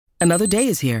Another day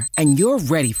is here, and you're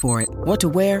ready for it. What to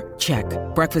wear? Check.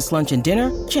 Breakfast, lunch, and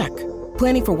dinner? Check.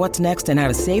 Planning for what's next and how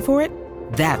to save for it?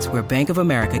 That's where Bank of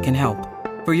America can help.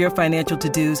 For your financial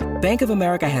to-dos, Bank of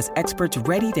America has experts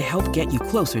ready to help get you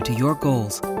closer to your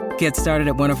goals. Get started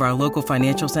at one of our local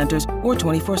financial centers or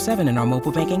 24/7 in our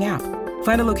mobile banking app.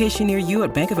 Find a location near you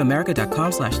at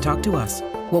bankofamerica.com/talktous.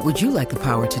 What would you like the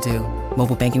power to do?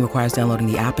 Mobile banking requires downloading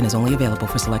the app and is only available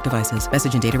for select devices.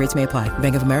 Message and data rates may apply.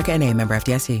 Bank of America N.A., member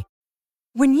FDIC.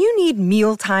 When you need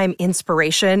mealtime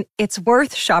inspiration, it's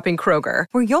worth shopping Kroger,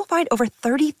 where you'll find over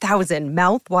 30,000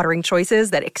 mouth-watering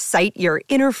choices that excite your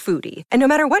inner foodie. And no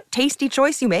matter what tasty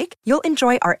choice you make, you'll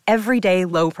enjoy our everyday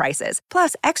low prices,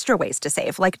 plus extra ways to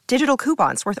save, like digital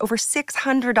coupons worth over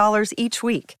 $600 each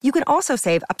week. You can also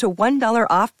save up to $1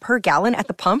 off per gallon at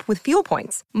the pump with fuel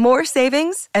points. More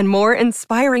savings and more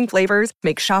inspiring flavors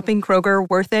make shopping Kroger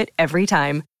worth it every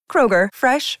time. Kroger,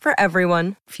 fresh for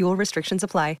everyone. Fuel restrictions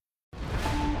apply.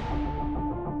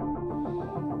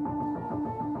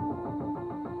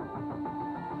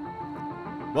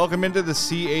 Welcome into the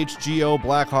CHGO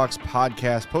Blackhawks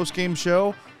podcast postgame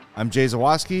show. I'm Jay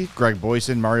Zawaski, Greg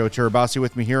Boyson, Mario Cherubasi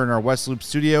with me here in our West Loop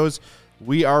studios.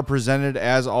 We are presented,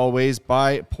 as always,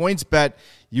 by PointsBet.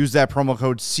 Use that promo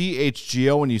code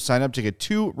CHGO when you sign up to get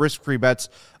 2 risk-free bets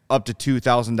up to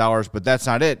 $2,000. But that's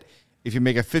not it. If you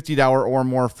make a $50 or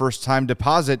more first-time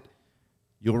deposit,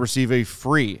 you'll receive a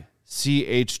free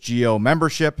CHGO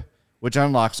membership, which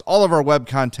unlocks all of our web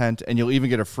content, and you'll even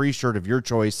get a free shirt of your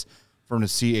choice from the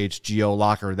CHGO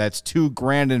locker. That's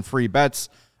 $2,000 in free bets,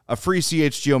 a free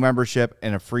CHGO membership,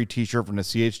 and a free t-shirt from the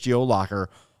CHGO locker,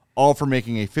 all for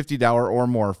making a $50 or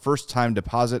more first-time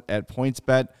deposit at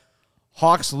PointsBet.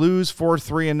 Hawks lose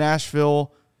 4-3 in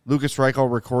Nashville. Lukas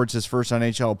Reichel records his first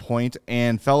NHL point.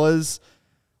 And fellas,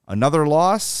 another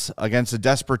loss against a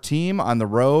desperate team on the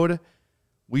road.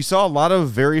 We saw a lot of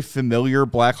very familiar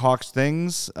Blackhawks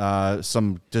things,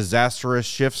 some disastrous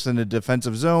shifts in the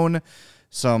defensive zone,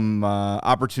 some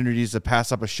opportunities to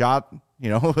pass up a shot,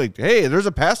 like, hey, there's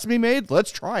a pass to be made. Let's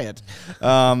try it.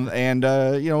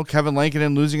 Kevin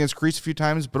Lankinen losing his crease a few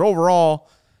times. But overall,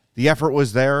 the effort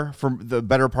was there for the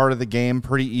better part of the game,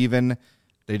 pretty even.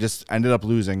 They just ended up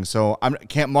losing. So I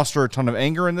can't muster a ton of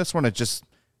anger in this one.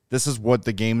 This is what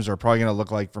the games are probably going to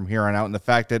look like from here on out. And the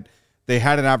fact that they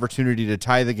had an opportunity to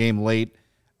tie the game late,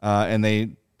 and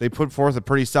they put forth a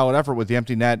pretty solid effort with the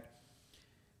empty net.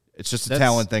 It's just a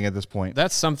talent thing at this point.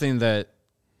 That's something that,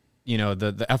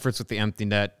 the efforts with the empty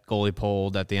net, goalie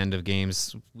pulled at the end of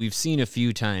games, we've seen a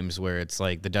few times where it's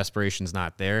like the desperation's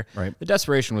not there. Right. The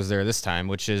desperation was there this time,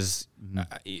 which is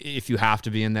if you have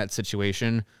to be in that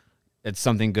situation, it's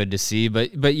something good to see.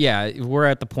 But yeah, we're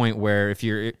at the point where if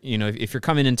you're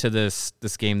coming into this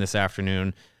game this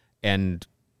afternoon and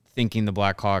thinking the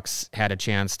Blackhawks had a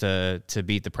chance to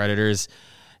beat the Predators,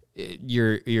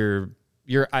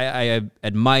 I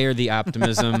admire the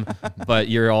optimism, but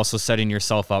you're also setting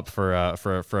yourself up for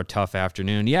a tough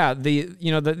afternoon. Yeah,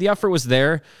 the effort was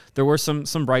there. There were some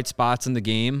bright spots in the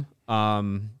game,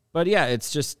 but yeah,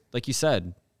 it's just like you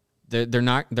said, they're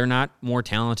not more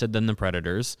talented than the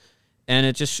Predators, and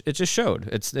it just showed.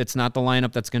 It's not the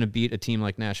lineup that's going to beat a team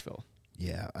like Nashville.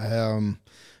 Yeah.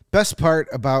 Best part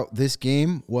about this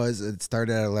game was it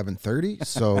started at 11:30,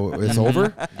 so it's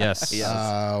over. Yes.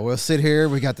 We'll sit here.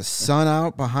 We got the sun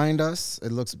out behind us.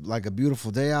 It looks like a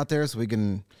beautiful day out there, so we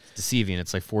can. It's deceiving.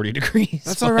 It's like 40 degrees.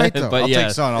 That's all right, though. But I'll yeah,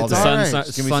 take sun all the day.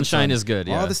 sunshine is good.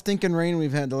 Yeah. All the stinking rain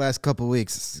we've had the last couple of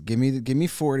weeks. Give me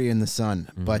 40 in the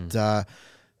sun. Mm-hmm. But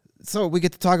so we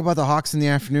get to talk about the Hawks in the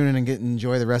afternoon and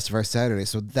enjoy the rest of our Saturday.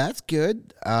 So that's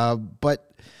good. But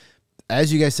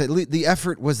as you guys said, the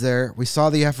effort was there. We saw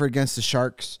the effort against the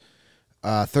Sharks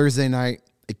Thursday night.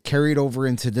 It carried over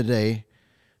into today.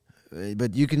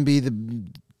 But you can be the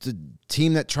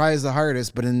team that tries the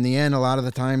hardest, but in the end, a lot of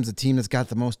the times, the team that's got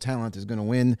the most talent is going to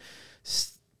win.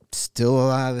 Still a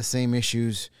lot of the same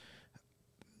issues.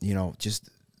 Just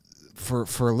for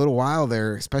a little while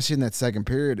there, especially in that second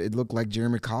period, it looked like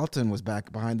Jeremy Colleton was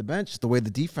back behind the bench. The way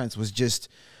the defense was just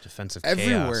defensive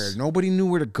everywhere. Chaos. Nobody knew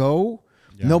where to go.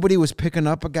 Yeah. Nobody was picking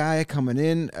up a guy coming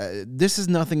in. This is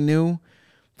nothing new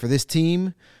for this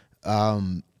team.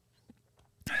 There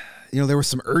was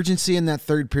some urgency in that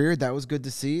third period. That was good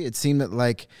to see. It seemed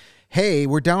that hey,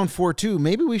 we're down 4-2.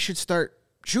 Maybe we should start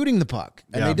shooting the puck.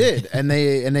 And they did. And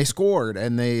they scored.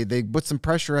 And they put some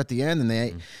pressure at the end. And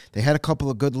they had a couple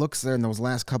of good looks there in those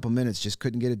last couple minutes. Just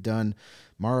couldn't get it done.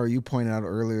 Mauro, you pointed out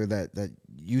earlier that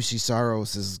UC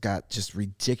Saros has got just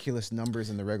ridiculous numbers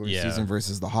in the regular season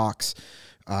versus the Hawks.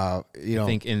 I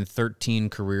think in 13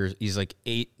 careers, he's like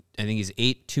 8 I think he's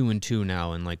 8-2-2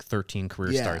 now in like 13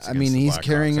 career starts. I mean, he's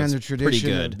carrying on the That's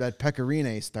tradition that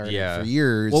Pecorine started for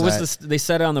years. What was this? They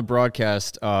said on the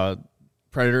broadcast,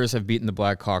 Predators have beaten the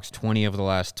Blackhawks 20 of the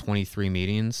last 23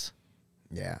 meetings.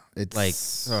 Yeah,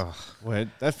 it's Wait,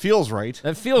 that feels right.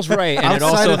 That feels right, and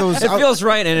it feels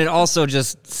right, and it also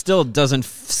just still doesn't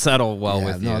settle well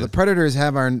with you. The Predators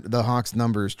have the Hawks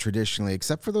numbers traditionally,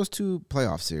 except for those 2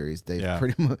 playoff series. They've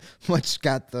pretty much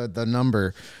got the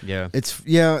number. Yeah,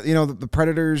 the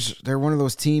Predators. They're one of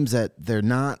those teams that they're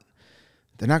not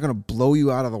going to blow you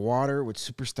out of the water with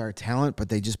superstar talent, but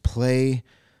they just play.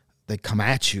 They come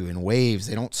at you in waves.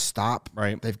 They don't stop.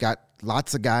 Right. They've got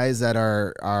lots of guys that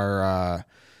are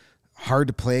hard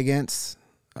to play against.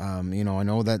 I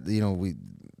know that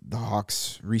the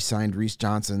Hawks re-signed Reese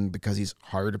Johnson because he's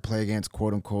hard to play against,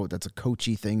 quote unquote. That's a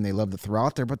coachy thing they love to throw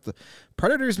out there. But the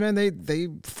Predators, man, they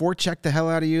forecheck the hell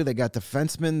out of you. They got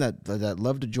defensemen that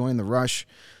love to join the rush.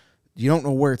 You don't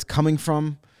know where it's coming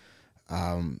from.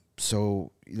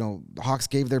 So the Hawks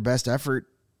gave their best effort,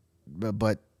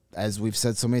 but as we've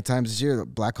said so many times this year, the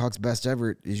Blackhawks' best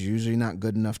effort is usually not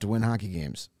good enough to win hockey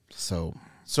games. So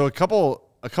a couple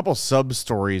sub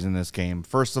stories in this game.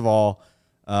 First of all,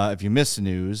 if you missed the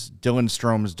news, Dylan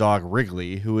Strome's dog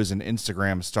Wrigley, who is an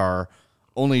Instagram star,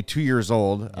 only 2 years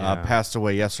old, passed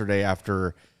away yesterday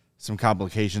after some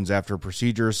complications after a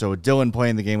procedure. So Dylan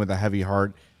playing the game with a heavy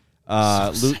heart.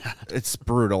 It's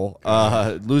brutal.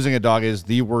 Losing a dog is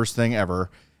the worst thing ever.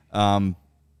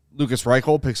 Lucas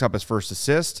Reichel picks up his first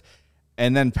assist,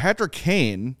 and then Patrick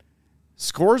Kane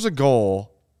scores a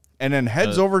goal and then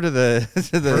heads over to the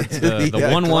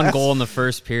 1-1 goal in the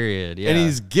first period. Yeah. And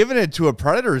he's giving it to a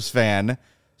Predators fan.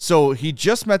 So he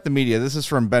just met the media. This is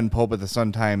from Ben Pope at the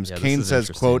Sun-Times. Yeah, Kane says,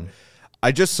 quote,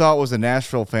 "I just saw it was a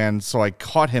Nashville fan, so I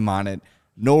caught him on it.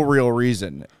 No real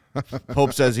reason."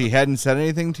 Pope says he hadn't said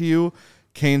anything to you.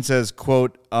 Kane says,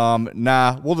 quote,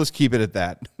 "Nah, we'll just keep it at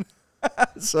that."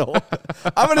 So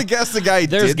I'm going to guess the guy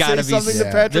did say something to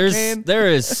Patrick Kane. There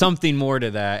is something more to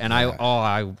that, and I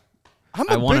want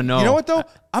to know. You know what, though?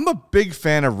 I'm a big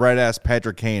fan of red-ass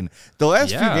Patrick Kane. The last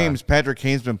few games, Patrick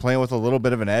Kane's been playing with a little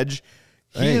bit of an edge.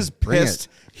 He is pissed.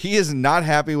 He is not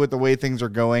happy with the way things are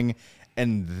going,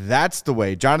 and that's the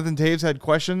way. Jonathan Toews had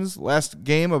questions last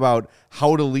game about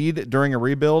how to lead during a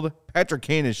rebuild. Patrick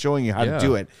Kane is showing you how to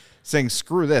do it, saying,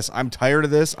 screw this. I'm tired of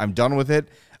this. I'm done with it.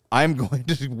 I'm going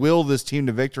to will this team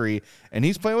to victory. And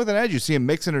he's playing with an edge. You see him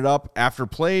mixing it up after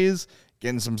plays,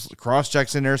 getting some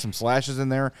cross-checks in there, some slashes in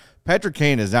there. Patrick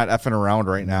Kane is not effing around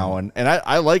right now, and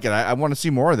I like it. I want to see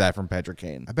more of that from Patrick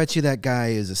Kane. I bet you that guy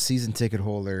is a season ticket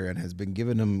holder and has been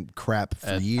giving him crap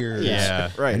for years.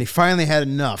 Yeah, right. And he finally had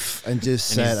enough and just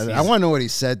said, I want to know what he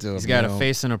said to him. He's got a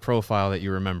face and a profile that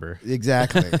you remember.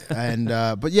 Exactly. And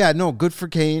but yeah, no, good for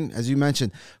Kane, as you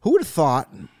mentioned. Who would have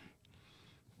thought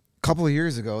couple of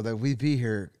years ago that we'd be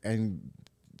here and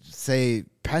say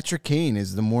Patrick Kane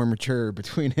is the more mature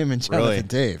between him and Jonathan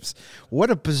Toews.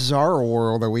 What a bizarre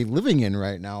world are we living in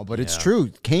right now, but it's true.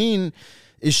 Kane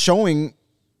is showing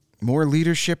more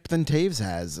leadership than Toews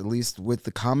has, at least with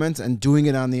the comments and doing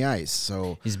it on the ice.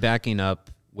 So he's backing up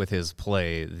with his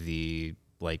play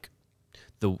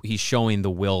he's showing the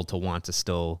will to want to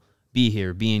still be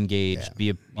here, be engaged,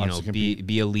 be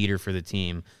a leader for the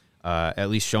team. At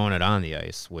least showing it on the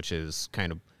ice, which is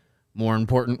kind of more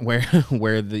important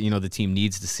where the team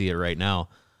needs to see it right now.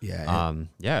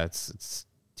 It's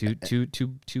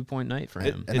 2-point night for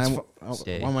him. I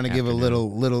want to give a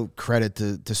little credit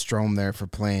to Strome there for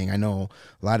playing. I know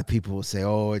a lot of people will say,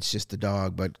 "Oh, it's just a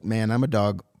dog," but man, I'm a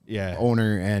dog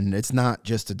owner, and it's not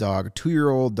just a dog. A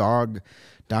 2-year-old dog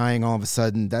dying all of a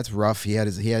sudden, that's rough. He had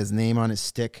his name on his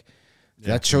stick.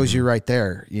 That shows you right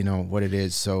there, what it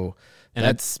is. So. And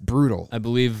that's brutal. I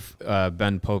believe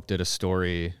Ben Pope did a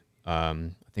story, I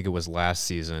think it was last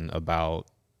season, about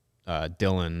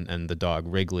Dylan and the dog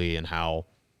Wrigley and how,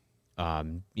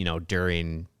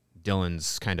 during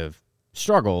Dylan's kind of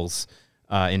struggles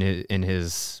in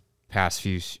his past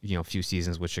few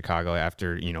seasons with Chicago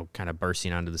after, kind of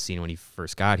bursting onto the scene when he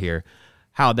first got here,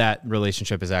 how that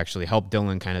relationship has actually helped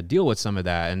Dylan kind of deal with some of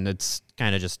that. And it's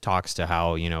kind of just talks to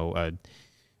how, a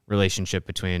relationship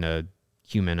between a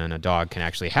human and a dog can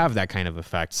actually have that kind of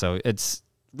effect. So it's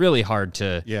really hard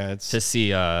to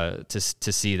see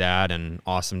that, and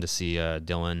awesome to see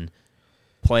Dylan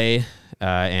play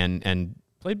and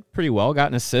played pretty well. Got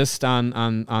an assist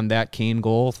on that Kane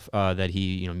goal that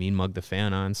he mean mugged the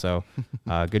fan on. So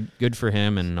good for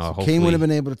him. And hopefully Kane would have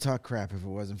been able to talk crap if it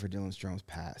wasn't for Dylan Strome's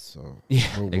pass. So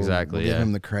we'll give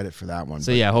him the credit for that one.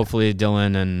 So hopefully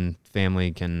Dylan and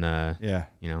family can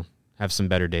have some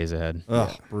better days ahead.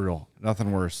 Ugh, brutal.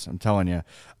 Nothing worse. I'm telling you.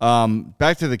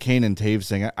 Back to the Kane and Taves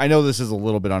thing. I know this is a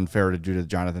little bit unfair to do to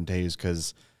Jonathan Taves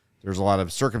because there's a lot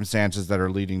of circumstances that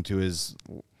are leading to his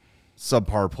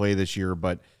subpar play this year.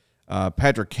 But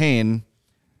Patrick Kane,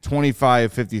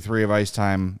 25-53 of ice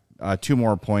time, 2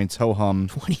 more points, ho-hum.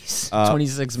 26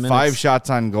 minutes. 5 shots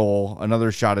on goal,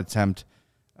 another shot attempt,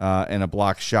 and a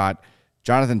blocked shot.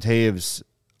 Jonathan Taves,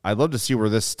 I'd love to see where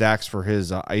this stacks for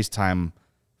his ice time.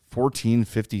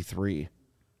 14:53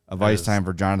 of ice time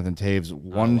for Jonathan Taves.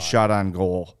 1 shot on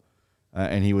goal,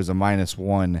 and he was a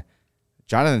 -1.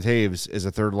 Jonathan Taves is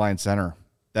a third-line center.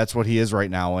 That's what he is right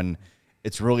now, and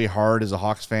it's really hard as a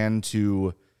Hawks fan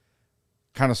to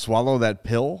kind of swallow that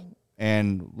pill.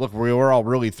 And look, we were all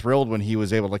really thrilled when he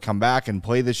was able to come back and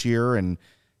play this year, and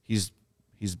he's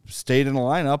stayed in the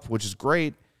lineup, which is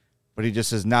great, but he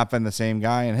just has not been the same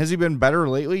guy. And has he been better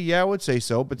lately? Yeah, I would say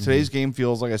so, but today's game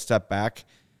feels like a step back.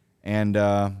 And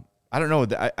I don't know.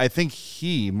 I think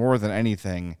he, more than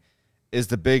anything, is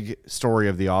the big story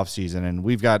of the offseason. And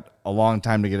we've got a long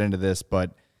time to get into this,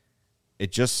 but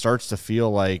it just starts to feel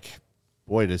like,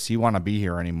 boy, does he want to be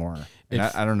here anymore? And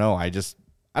I don't know. I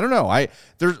don't know.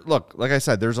 Look, like I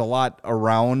said, there's a lot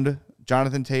around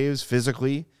Jonathan Taves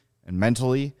physically and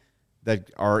mentally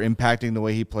that are impacting the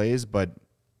way he plays, but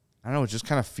I don't know. It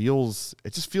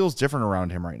just feels different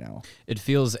around him right now. It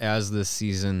feels as this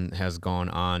season has gone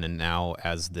on, and now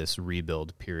as this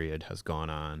rebuild period has gone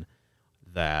on,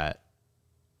 that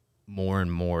more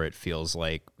and more it feels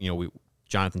like,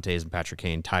 Jonathan Taves and Patrick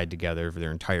Kane tied together for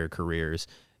their entire careers,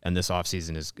 and this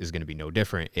offseason is going to be no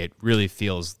different. It really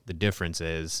feels the difference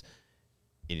is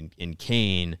in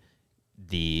Kane,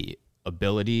 the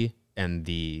ability and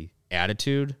the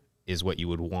attitude is what you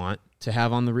would want to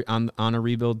have on a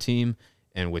rebuild team,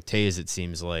 and with Taves, it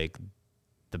seems like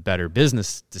the better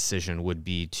business decision would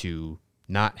be to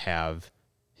not have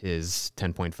his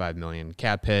 $10.5 million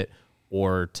cap hit,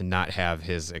 or to not have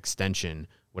his extension,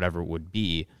 whatever it would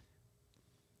be,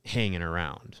 hanging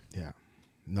around. Yeah,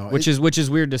 no, which is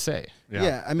weird to say.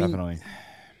 Yeah, I mean, definitely.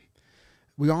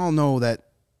 We all know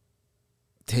that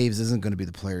Taves isn't going to be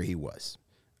the player he was,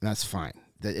 and that's fine.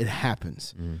 That it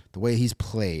happens the way he's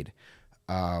played.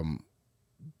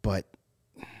 But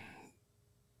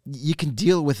you can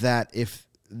deal with that if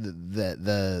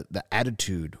the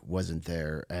attitude wasn't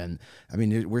there. And I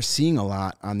mean, we're seeing a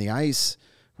lot on the ice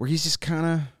where he's just kind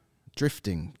of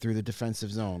drifting through the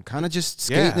defensive zone, kind of just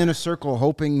skating in a circle,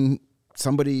 hoping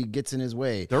somebody gets in his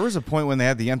way. There was a point when they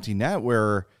had the empty net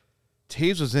where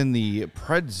Taves was in the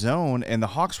Pred zone and the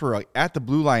Hawks were at the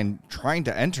blue line trying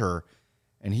to enter,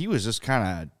 and he was just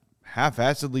kind of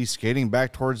half-assedly skating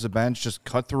back towards the bench, just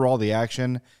cut through all the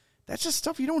action. That's just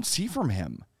stuff you don't see from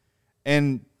him.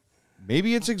 And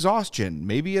maybe it's exhaustion.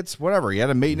 Maybe it's whatever. He had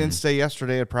a maintenance day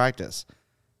yesterday at practice.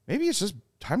 Maybe it's just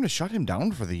time to shut him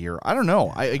down for the year. I don't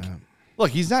know.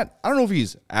 Look, he's not – I don't know if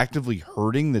he's actively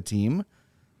hurting the team,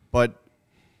 but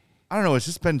I don't know. It's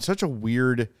just been such a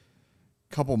weird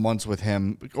couple months with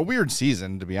him. A weird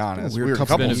season, to be honest. It's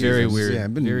been a very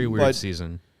weird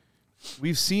season.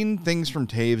 We've seen things from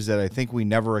Taves that I think we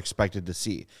never expected to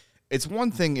see. It's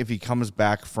one thing if he comes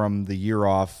back from the year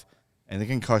off and the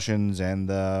concussions and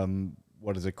the,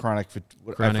 chronic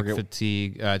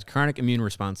fatigue, chronic immune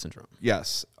response syndrome.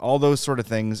 Yes, all those sort of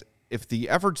things. If the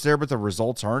effort's there but the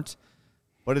results aren't,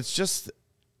 but it's just,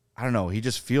 I don't know, he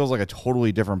just feels like a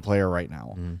totally different player right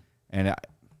now. And I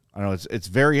don't know, it's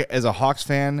very, as a Hawks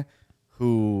fan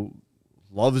who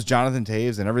loves Jonathan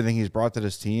Taves and everything he's brought to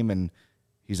this team, and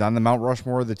he's on the Mount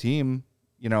Rushmore of the team,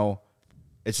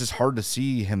 it's just hard to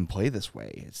see him play this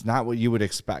way. It's not what you would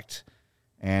expect.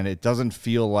 And it doesn't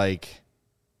feel like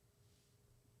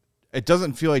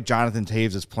Jonathan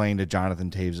Taves is playing to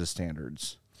Jonathan Taves'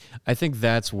 standards. I think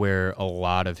that's where a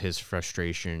lot of his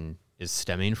frustration is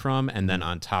stemming from. And then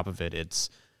on top of it, it's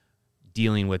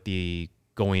dealing with the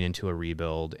going into a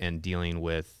rebuild and dealing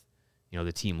with,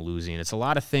 the team losing. It's a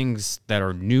lot of things that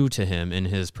are new to him in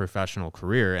his professional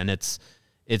career. And it's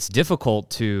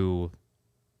difficult to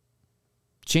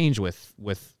change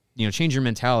change your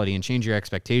mentality and change your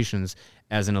expectations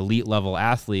as an elite level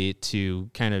athlete to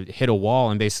kind of hit a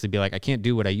wall and basically be like, I can't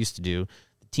do what I used to do.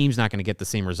 The team's not going to get the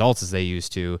same results as they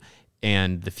used to.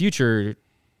 And the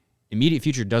immediate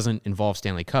future doesn't involve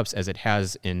Stanley Cups as it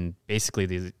has in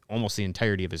basically almost the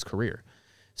entirety of his career.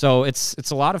 So it's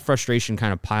a lot of frustration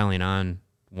kind of piling on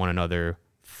one another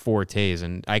for Taves.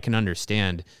 And I can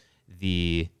understand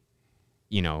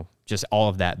just all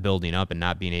of that building up and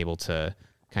not being able to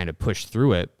kind of push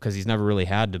through it because he's never really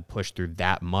had to push through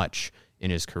that much in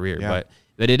his career. Yeah.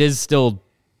 But it is still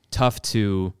tough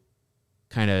to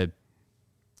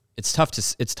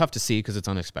it's tough to see because it's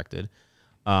unexpected.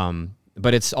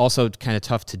 But it's also kind of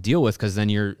tough to deal with because then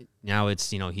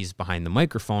he's behind the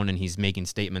microphone and he's making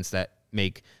statements that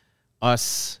make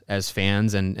us as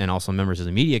fans and also members of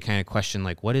the media kind of question,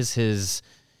 like, what is his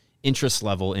interest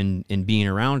level in being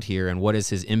around here, and what is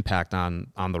his impact on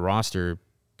the roster,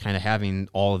 kind of having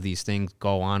all of these things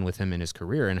go on with him in his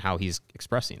career and how he's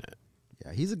expressing it.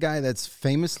 Yeah, he's a guy that's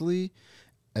famously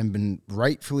and been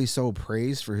rightfully so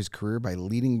praised for his career by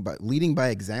leading by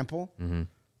example. Mm-hmm.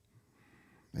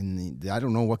 And I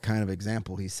don't know what kind of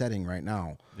example he's setting right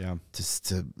now. Yeah.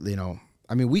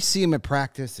 I mean, we see him at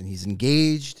practice and he's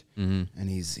engaged Mm-hmm. and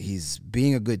he's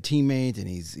being a good teammate and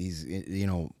he's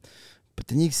but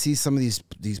then you see some of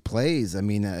these plays. I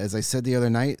mean, as I said the other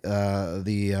night,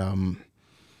 the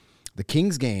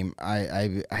Kings game,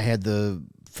 I had the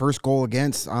first goal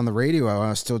against on the radio. I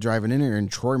was still driving in here,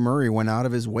 and Troy Murray went out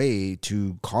of his way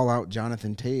to call out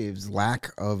Jonathan Toews'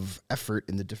 lack of effort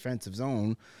in the defensive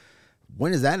zone.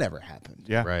 When has that ever happened?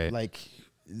 Yeah. Right. Like,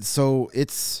 so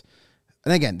and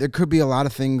again, there could be a lot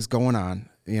of things going on.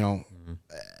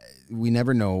 We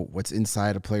never know what's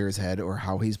inside a player's head or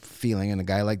how he's feeling. And a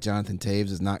guy like Jonathan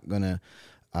Toews is not going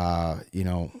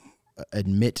to,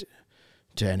 admit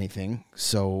to anything.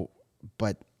 So,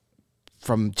 but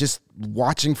from just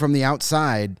watching from the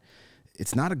outside,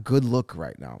 it's not a good look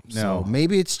right now. No. So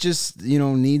maybe it's just,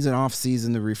 needs an off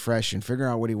season to refresh and figure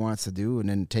out what he wants to do and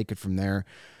then take it from there.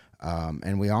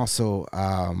 And we also,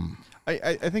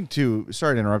 I think too,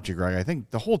 sorry to interrupt you, Greg. I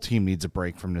think the whole team needs a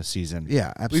break from this season.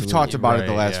 Yeah, absolutely. We've talked about it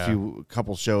the Right, last yeah.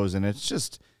 couple shows, and it's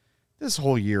just this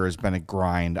whole year has been a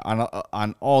grind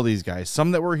on all these guys.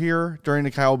 Some that were here during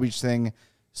the Kyle Beach thing,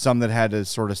 some that had to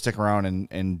sort of stick around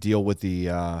and deal with the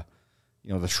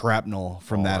the shrapnel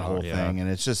from that whole yeah. thing. And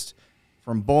it's just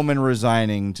from Bowman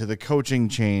resigning to the coaching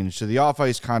change to the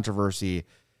off-ice controversy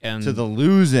And to the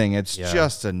losing. It's Yeah.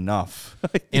 just enough.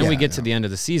 And we Yeah, get to the end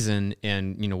of the season,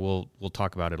 and we'll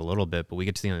talk about it a little bit, but we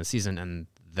get to the end of the season, and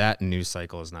that news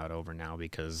cycle is not over now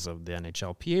because of the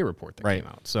NHLPA report that Right.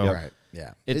 came out. So right.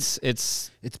 Yeah. it's It's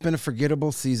been a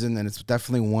forgettable season, and it's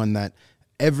definitely one that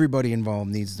everybody involved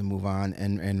needs to move on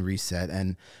and reset.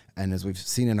 And as we've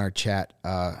seen in our chat,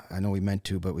 I know we meant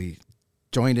to, but we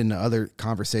joined into other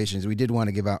conversations. We did want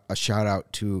to give out a shout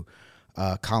out to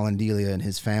Colin Delia and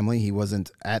his family. He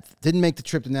didn't make the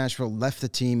trip to Nashville, left the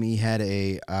team. He had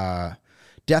a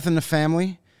death in the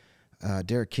family.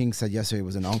 Derek King said yesterday it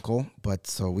was an uncle,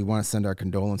 so we want to send our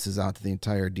condolences out to the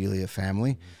entire Delia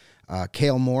family.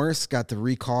 Cale Morris got the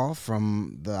recall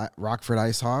from the Rockford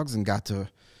Ice Hogs and got to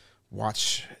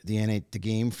watch the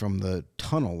game from the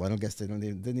tunnel. I don't guess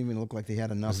didn't even look like they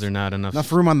had enough. is there not enough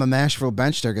Room on the Nashville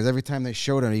bench there, because every time they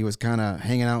showed him, he was kind of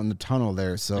hanging out in the tunnel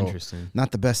there. So Interesting.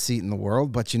 not the best seat in the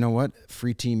world, but you know what?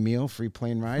 Free team meal, free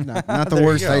plane ride. Not the There you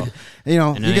worst. go.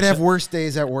 You could have worse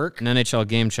days at work. an NHL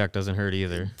game check doesn't hurt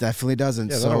either? Definitely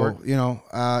doesn't. Yeah, that'll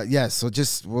work. So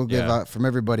just we'll give Yeah. from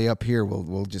everybody up here.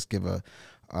 We'll just give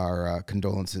our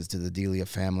condolences to the Delia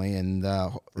family, and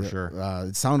For sure.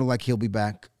 it sounded like he'll be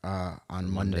back on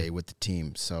Monday with the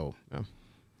team. So.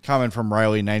 Comment from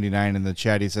Riley99 in the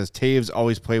chat. He says, Taves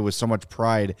always played with so much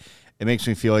pride. It makes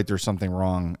me feel like there's something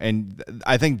wrong. And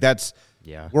I think that's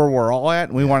where we're all at.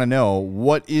 And we want to know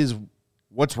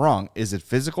what's wrong. Is it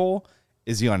physical?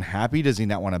 Is he unhappy? Does he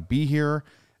not want to be here?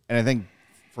 And I think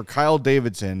for Kyle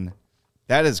Davidson,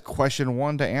 that is question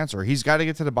one to answer. He's got to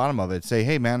get to the bottom of it. Say,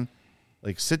 hey, man,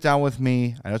 like, sit down with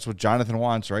me. And that's what Jonathan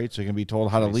wants, right? So he can be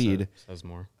told how to lead. Says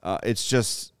more. It's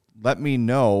just let me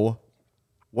know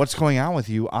what's going on with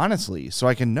you, honestly, so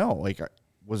I can know. Like,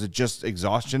 was it just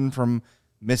exhaustion from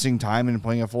missing time and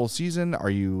playing a full season? Are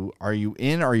you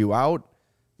in? Are you out?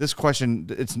 This question,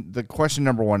 it's the question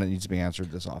number one that needs to be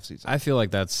answered this offseason. I feel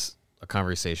like that's a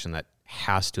conversation that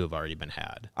has to have already been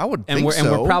had. I would and think we're,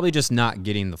 so. And we're probably just not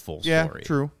getting the full Yeah, story.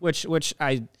 true. Which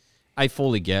I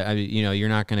fully get. I mean, you're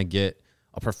not going to get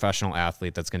a professional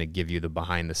athlete that's going to give you the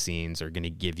behind the scenes or going to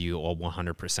give you a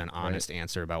 100% honest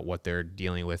answer about what they're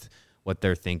dealing with, what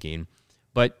they're thinking.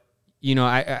 But,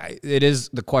 it is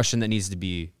the question that needs to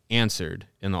be answered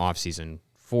in the offseason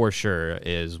for sure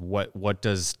is what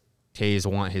does Taves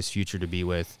want his future to be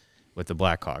with the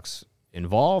Blackhawks?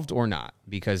 Involved or not?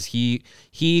 Because he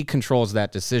controls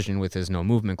that decision with his no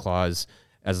movement clause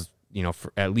as,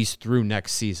 for at least through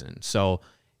next season. So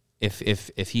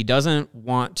if he doesn't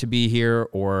want to be here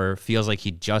or feels like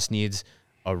he just needs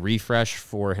a refresh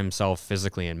for himself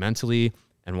physically and mentally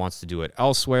and wants to do it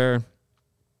elsewhere,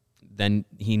 then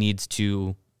he needs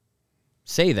to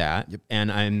say that. Yep.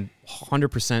 And I'm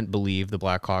 100% believe the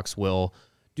Blackhawks will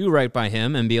do right by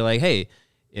him and be like, hey,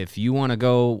 If you want to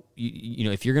go,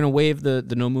 if you're going to waive the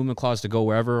no movement clause to go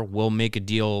wherever, we'll make a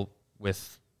deal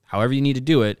with however you need to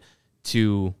do it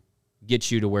to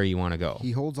get you to where you want to go.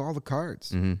 He holds all the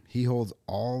cards. He holds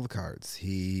all the cards.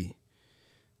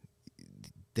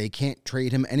 They can't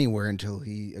trade him anywhere until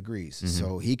he agrees.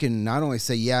 So he can not only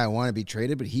say, yeah, I want to be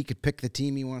traded, but he could pick the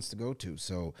team he wants to go to.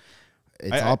 So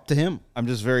it's up to him. I'm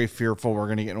just very fearful we're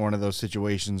going to get in one of those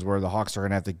situations where the Hawks are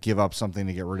going to have to give up something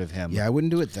to get rid of him. Yeah, I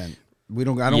wouldn't do it then. I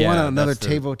don't want another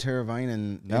Teuvo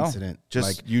Teravainen incident.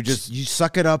 You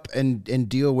suck it up and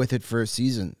deal with it for a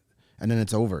season, and then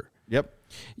it's over. Yep.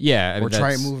 Yeah, or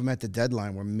try and move him at the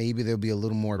deadline where maybe there'll be a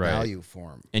little more value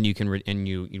for him. And you can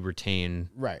you retain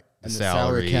right. The and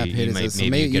salary. The salary cap hit is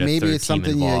maybe it's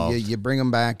something you bring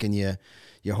him back and you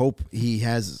hope he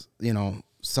has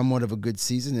somewhat of a good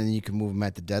season, and you can move him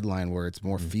at the deadline where it's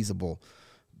more feasible.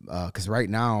 Because right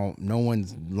now, no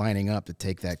one's lining up to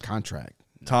take that contract.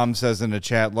 Tom says in the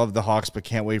chat, love the Hawks, but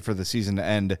can't wait for the season to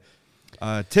end.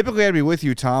 Typically, I'd be with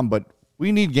you, Tom, but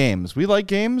we need games. We like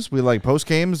games. We like post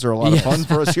games. They're a lot of fun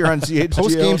for us here on CHGO.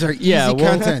 Post games are easy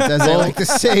content, as I like to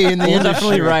say in the industry. We'll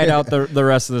definitely ride out the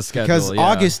rest of the schedule. Because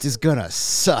August is going to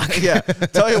suck. Yeah.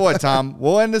 Tell you what, Tom,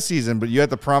 we'll end the season, but you have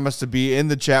to promise to be in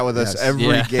the chat with us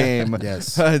every game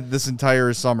this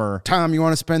entire summer. Tom, you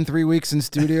want to spend 3 weeks in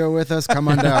studio with us? Come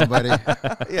on down, buddy.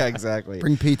 Yeah, exactly.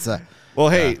 Bring pizza. Well,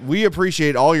 hey, we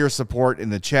appreciate all your support in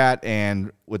the chat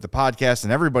and with the podcast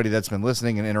and everybody that's been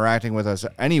listening and interacting with us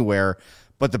anywhere.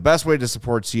 But the best way to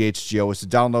support CHGO is to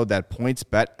download that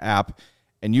PointsBet app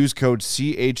and use code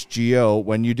CHGO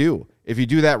when you do. If you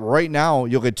do that right now,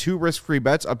 you'll get 2 risk-free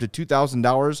bets up to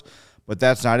 $2,000. But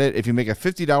that's not it. If you make a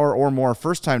 $50 or more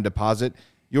first-time deposit,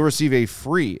 you'll receive a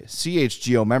free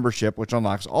CHGO membership, which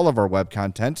unlocks all of our web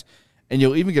content. And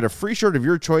you'll even get a free shirt of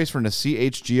your choice from the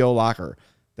CHGO locker.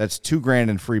 That's $2,000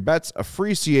 in free bets, a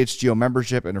free CHGO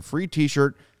membership, and a free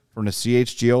t-shirt from the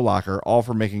CHGO locker, all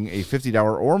for making a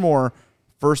 $50 or more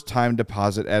first-time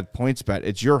deposit at PointsBet.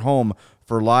 It's your home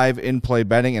for live in-play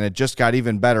betting, and it just got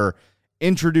even better.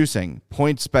 Introducing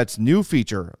PointsBet's new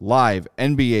feature, Live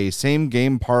NBA Same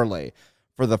Game Parlay.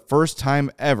 For the first time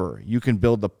ever, you can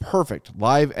build the perfect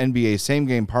live NBA Same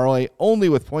Game Parlay only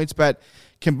with PointsBet.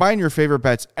 Combine your favorite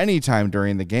bets anytime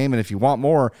during the game, and if you want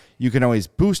more, you can always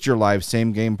boost your live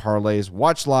same-game parlays,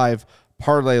 watch live,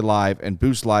 parlay live, and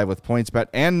boost live with PointsBet.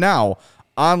 And now,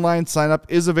 online sign-up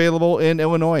is available in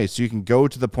Illinois, so you can go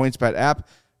to the PointsBet app,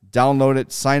 download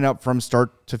it, sign up from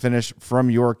start to finish from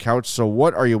your couch. So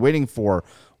what are you waiting for?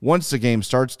 Once the game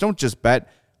starts, don't just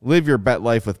bet. Live your bet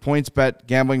life with PointsBet.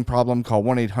 Gambling problem? Call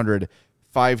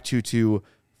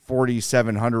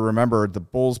 1-800-522-4700. Remember, the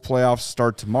Bulls playoffs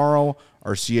start tomorrow.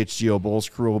 Our CHGO Bulls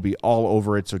crew will be all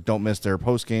over it, so don't miss their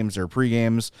post games, their pre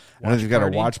games. I know they've got a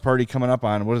watch party coming up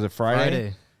on, what is it,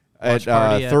 Friday? At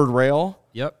Third Rail.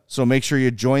 Yep. So make sure you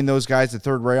join those guys at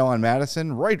Third Rail on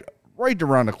Madison, right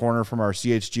around the corner from our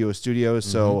CHGO studios.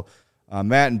 So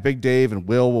Matt and Big Dave and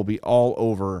Will be all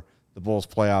over the Bulls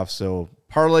playoffs. So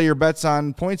parlay your bets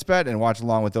on PointsBet and watch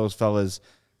along with those fellas,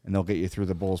 and they'll get you through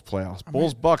the Bulls playoffs.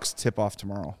 Bulls-Bucks tip off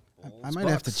tomorrow. I might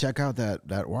have to check out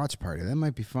that watch party. That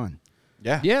might be fun.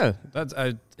 Yeah, that's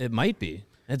it might be.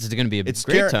 It's going to be a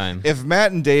great time. If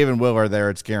Matt and Dave and Will are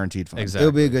there, it's guaranteed fun. Exactly.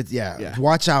 It'll be a good,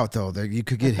 Watch out, though. You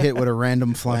could get hit with a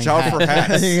random flying Watch out for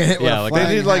hats. They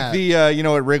need like the,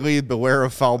 at Wrigley, beware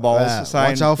of foul balls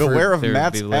sign. Watch out beware for of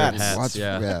Matt's hats.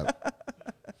 Yeah,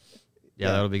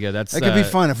 that'll be good. That could be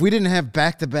fun. If we didn't have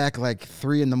back-to-back,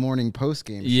 3 a.m.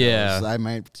 post-game shows, I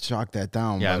might chalk that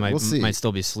down. Yeah, we'll see. Might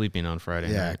still be sleeping on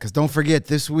Friday. Yeah, because don't forget,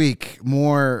 this week,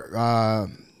 more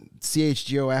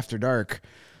CHGO After Dark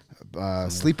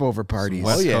sleepover parties.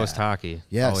 West Coast hockey.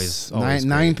 Yes. Always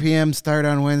 9 p.m. start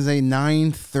on Wednesday,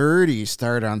 9:30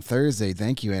 start on Thursday.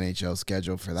 Thank you, NHL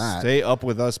schedule, for that. Stay up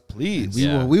with us, please.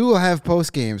 We will have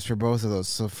post games for both of those.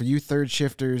 So for you third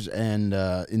shifters and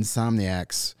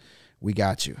insomniacs, we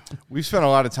got you. We've spent a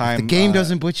lot of time. If the game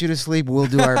doesn't put you to sleep, we'll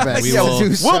do our best. We'll put you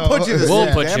to sleep.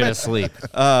 We'll put you to sleep.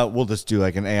 We'll just do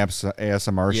like an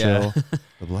ASMR show.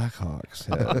 The Blackhawks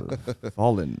have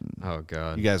fallen. Oh,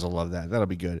 God. You guys will love that. That'll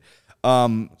be good.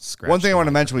 One thing I want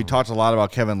to mention, we talked a lot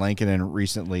about Kevin Lankinen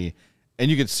recently,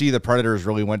 and you could see the Predators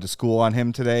really went to school on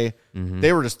him today.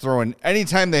 They were just throwing,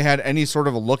 anytime they had any sort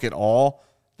of a look at all,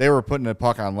 they were putting a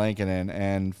puck on Lankinen,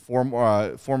 and four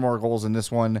more goals in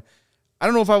this one. I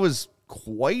don't know if I was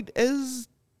quite as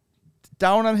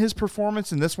down on his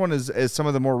performance in this one as some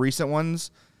of the more recent ones,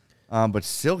 but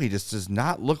still he just does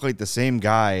not look like the same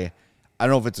guy. I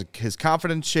don't know if it's his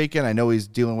confidence shaken. I know he's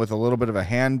dealing with a little bit of a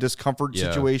hand discomfort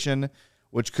situation,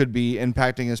 which could be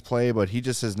impacting his play, but he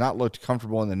just has not looked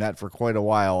comfortable in the net for quite a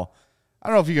while. I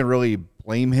don't know if you can really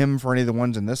blame him for any of the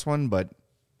ones in this one, but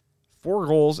 4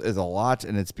 goals is a lot,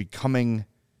 and it's becoming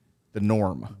the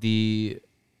norm.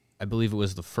 I believe it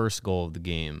was the first goal of the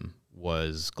game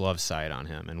was glove side on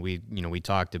him, and we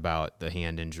talked about the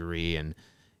hand injury and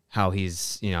how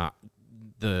he's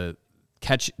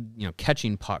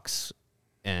catching pucks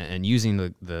and using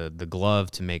the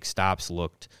glove to make stops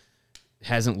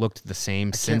hasn't looked the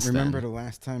same since then. I can't remember the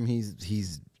last time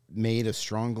he's made a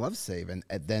strong glove save and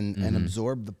then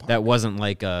absorbed the puck. That wasn't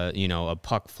like a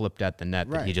puck flipped at the net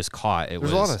that he just caught.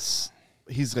 There's a lot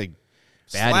of he's like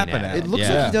batting slapping at at It looks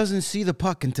him. like he doesn't see the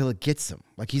puck until it gets him.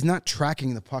 Like he's not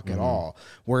tracking the puck at all.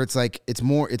 Where it's like it's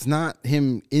not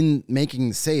him in making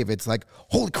the save. It's like,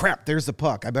 holy crap, there's the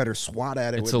puck. I better swat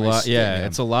at it. It's with a my lot. stick, Yeah, man.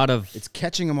 it's a lot of It's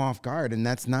catching him off guard, and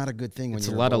that's not a good thing. When it's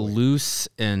you're a lot of goalie. loose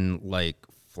and like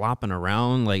flopping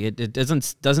around. Like it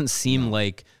doesn't seem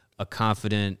like a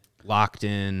confident, locked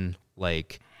in,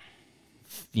 like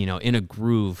in a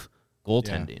groove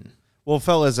goaltending. Well,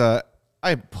 fellas,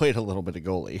 I played a little bit of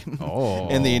goalie Oh.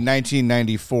 in the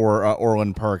 1994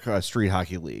 Orland Park Street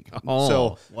Hockey League. Oh,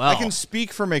 So wow. I can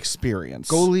speak from experience.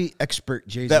 Goalie expert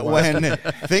Jason. That Watson. when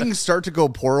things start to go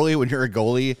poorly when you're a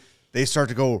goalie, they start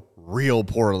to go real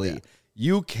poorly. Yeah.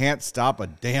 You can't stop a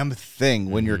damn thing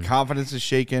when your confidence is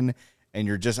shaken and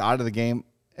you're just out of the game.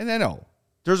 And I know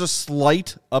there's a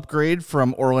slight upgrade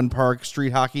from Orland Park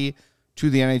Street Hockey to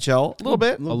the NHL. A little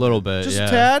bit. A little bit, Just yeah.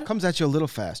 a tad. Comes at you a little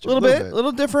faster. A little bit, a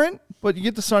little different, but you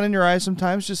get the sun in your eyes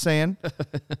sometimes, just saying.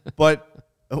 But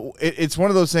it's one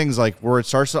of those things like where it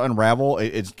starts to unravel,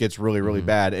 it gets really, really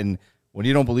bad. And when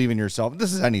you don't believe in yourself,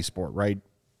 this is any sport, right?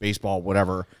 Baseball,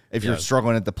 whatever. If you're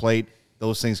struggling at the plate,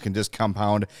 those things can just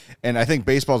compound. And I think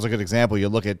baseball is a good example. You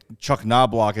look at Chuck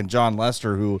Knobloch and John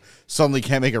Lester, who suddenly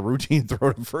can't make a routine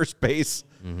throw to first base.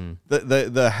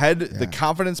 The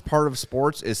confidence part of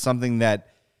sports is something that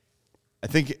I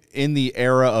think in the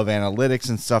era of analytics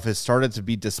and stuff has started to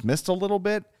be dismissed a little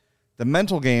bit. The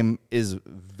mental game is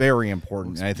very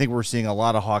important. And I think we're seeing a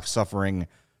lot of Hawks suffering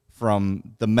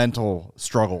from the mental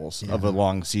struggles of a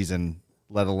long season,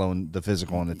 let alone the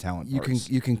physical and the talent parts.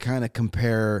 You can kind of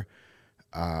compare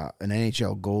an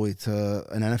NHL goalie to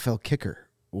an NFL kicker.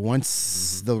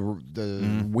 Once the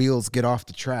wheels get off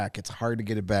the track, it's hard to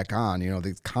get it back on.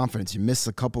 The confidence. You miss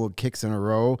a couple of kicks in a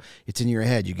row, it's in your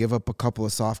head. You give up a couple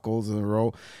of soft goals in a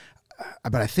row.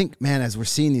 But I think, man, as we're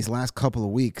seeing these last couple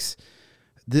of weeks,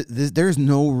 there's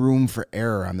no room for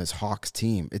error on this Hawks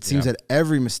team. It seems that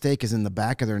every mistake is in the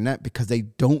back of their net because they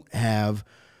don't have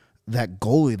that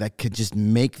goalie that could just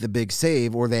make the big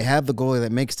save, or they have the goalie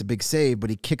that makes the big save, but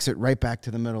he kicks it right back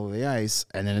to the middle of the ice,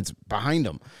 and then it's behind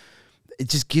him. It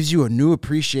just gives you a new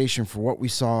appreciation for what we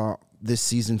saw this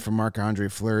season from Marc-Andre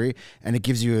Fleury, and it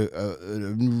gives you a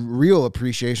real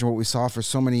appreciation of what we saw for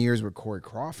so many years with Corey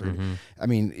Crawford. I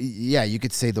mean, yeah, you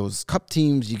could say those cup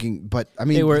teams, but I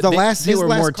mean, They were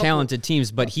more couple, talented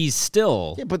teams, but he's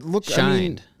still but look,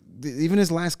 shined. I mean, even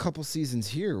his last couple seasons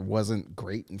here wasn't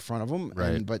great in front of him,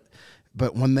 Right.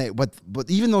 But when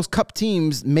but even those cup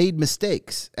teams made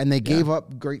mistakes and they gave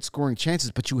up great scoring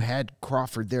chances, but you had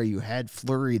Crawford there, you had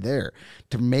Fleury there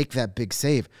to make that big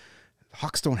save.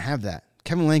 Hawks don't have that.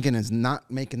 Kevin Lincoln is not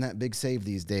making that big save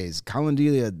these days. Colin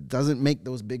Delia doesn't make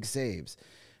those big saves,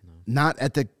 not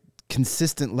at the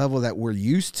consistent level that we're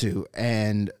used to,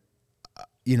 and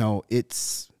it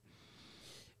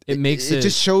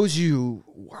just shows you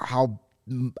how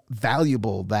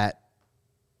valuable that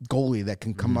goalie that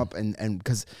can come up and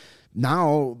because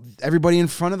now everybody in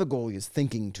front of the goalie is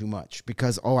thinking too much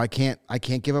because I can't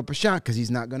give up a shot because he's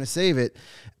not going to save it,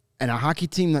 and a hockey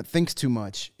team that thinks too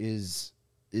much is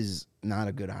not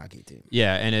a good hockey team.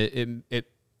 Yeah, and it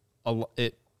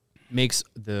makes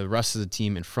the rest of the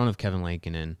team in front of Kevin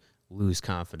Lankinen lose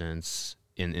confidence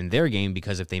in their game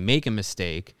because if they make a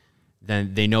mistake,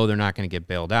 then they know they're not going to get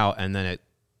bailed out, and then it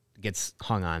gets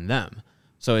hung on them.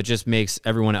 So it just makes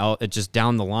everyone else, it just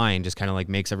down the line just kind of like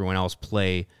makes everyone else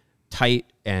play tight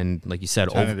and, like you said,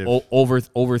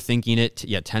 overthinking it,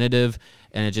 yet tentative,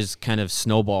 and it just kind of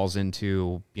snowballs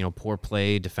into, poor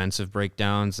play, defensive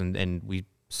breakdowns, and we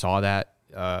saw that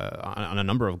on a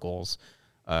number of goals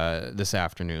this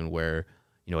afternoon where,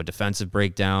 a defensive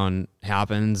breakdown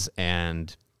happens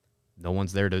and no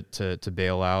one's there to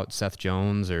bail out Seth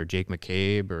Jones or Jake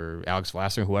McCabe or Alex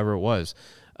Vlasser, whoever it was.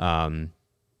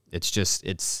 It's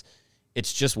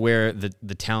just where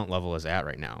the talent level is at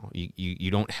right now.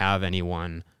 You don't have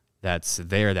anyone that's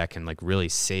there that can like really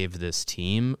save this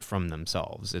team from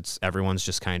themselves. Everyone's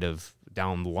just kind of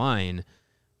down the line.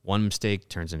 One mistake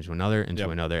turns into another,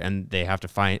 and they have to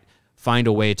find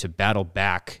a way to battle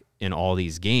back in all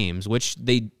these games, which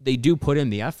they do put in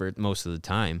the effort most of the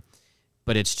time.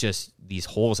 but it's just these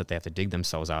holes that they have to dig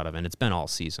themselves out of, and it's been all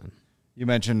season. You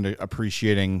mentioned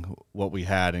appreciating what we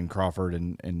had in Crawford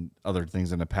and other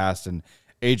things in the past, and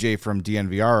AJ from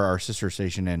DNVR, our sister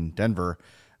station in Denver,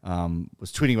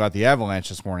 was tweeting about the Avalanche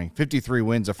this morning. 53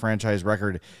 wins, a franchise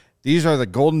record. These are the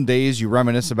golden days you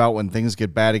reminisce about when things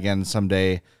get bad again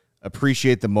someday.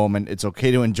 Appreciate the moment. It's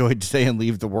okay to enjoy today and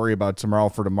leave the worry about tomorrow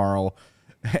for tomorrow.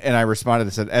 And I responded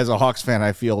and said, as a Hawks fan,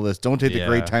 I feel this. Don't take the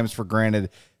great times for granted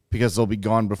because they'll be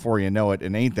gone before you know it.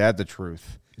 And ain't that the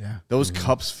truth? Yeah. Those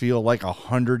cups feel like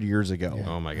 100 years ago. Yeah.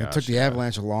 Oh, my gosh. It took the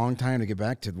Avalanche a long time to get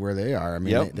back to where they are. I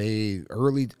mean, they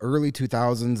early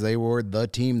 2000s, they were the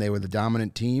team. They were the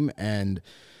dominant team, and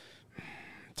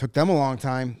it took them a long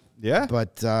time. Yeah.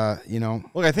 But,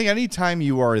 Look, I think anytime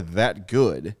you are that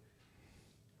good,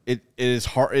 it is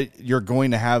hard. You're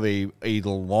going to have a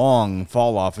long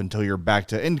fall off until you're back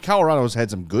to. And Colorado's had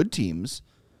some good teams.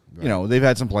 Right. They've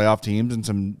had some playoff teams and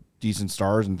some decent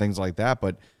stars and things like that.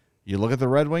 But you look at the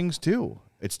Red Wings too.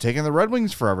 It's taken the Red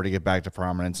Wings forever to get back to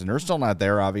prominence, and they're still not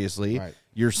there. Obviously, right.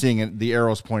 You're seeing it, the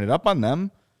arrows pointed up on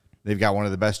them. They've got one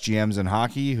of the best GMs in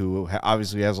hockey, who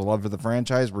obviously has a love for the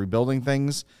franchise, rebuilding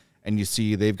things. And you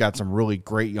see they've got some really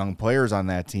great young players on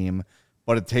that team.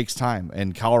 But it takes time,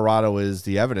 and Colorado is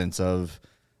the evidence of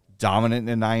dominant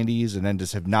in the 90s and then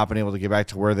just have not been able to get back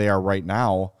to where they are right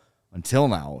now until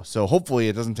now. So hopefully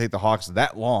it doesn't take the Hawks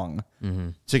that long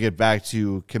to get back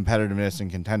to competitiveness and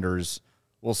contenders.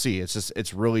 We'll see.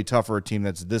 It's really tough for a team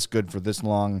that's this good for this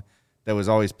long, that was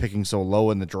always picking so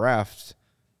low in the draft.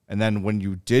 And then when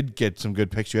you did get some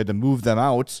good picks, you had to move them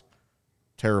out,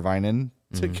 Teravainen,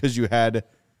 because you had,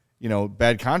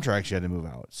 bad contracts you had to move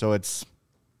out. So it's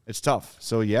tough.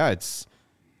 So, yeah, it's,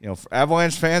 for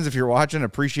Avalanche fans, if you're watching,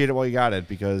 appreciate it while you got it,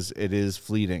 because it is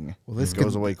fleeting. Well, this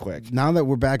goes away quick. Now that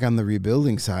we're back on the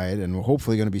rebuilding side, and we're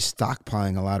hopefully going to be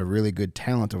stockpiling a lot of really good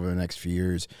talent over the next few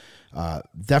years,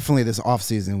 definitely this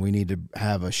offseason we need to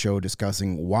have a show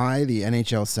discussing why the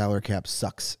NHL salary cap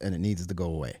sucks and it needs to go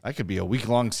away. That could be a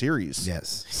week-long series.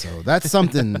 Yes. So that's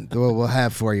something we'll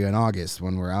have for you in August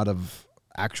when we're out of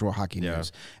actual hockey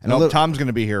news. And Tom's going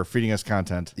to be here feeding us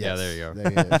content. Yes. Yeah, there you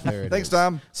go. There Thanks,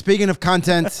 Tom. Speaking of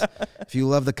content, if you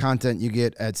love the content you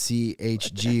get at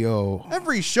CHGO.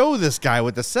 Every show, this guy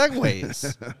with the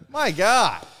segues. My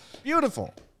God.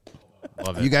 Beautiful.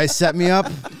 Love it. You guys set me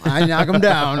up. I knock them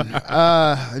down.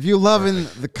 If you're loving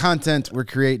the content we're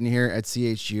creating here at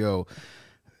CHGO,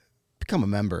 become a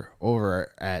member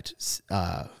over at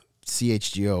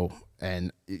CHGO,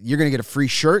 and you're going to get a free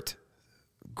shirt.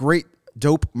 Great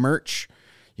dope merch.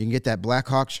 You can get that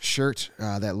Blackhawks shirt,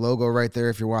 that logo right there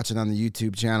if you're watching on the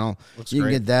YouTube channel. Looks you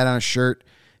great. can get that on a shirt.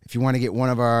 If you want to get one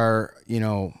of our,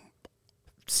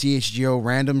 CHGO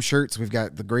random shirts, we've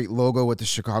got the great logo with the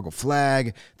Chicago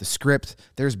flag, the script.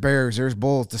 There's Bears, there's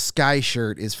Bulls. The Sky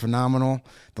shirt is phenomenal.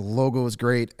 The logo is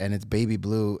great, and it's baby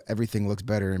blue. Everything looks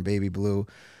better in baby blue.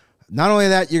 Not only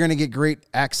that, you're going to get great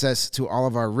access to all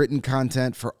of our written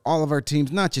content for all of our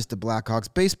teams, not just the Blackhawks.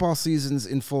 Baseball season's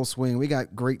in full swing. We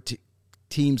got great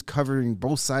teams covering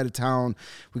both sides of town.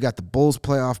 We got the Bulls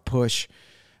playoff push,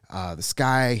 the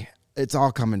Sky. It's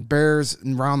all coming. Bears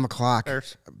round the clock.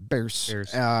 Bears.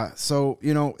 So,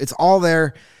 it's all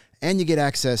there, and you get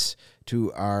access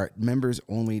to our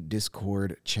members-only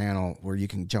Discord channel where you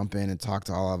can jump in and talk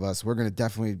to all of us. We're going to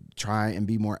definitely try and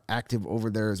be more active over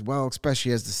there as well,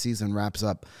 especially as the season wraps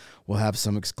up. We'll have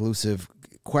some exclusive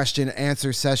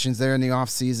question-answer sessions there in the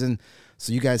off-season,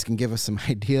 so you guys can give us some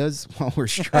ideas while we're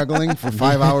struggling for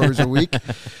 5 hours a week.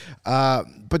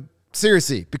 But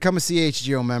seriously, become a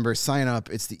CHGO member. Sign up.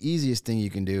 It's the easiest thing you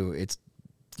can do.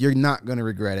 You're not going to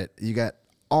regret it. You got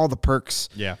all the perks.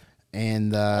 Yeah.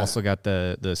 And also got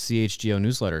the CHGO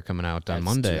newsletter coming out on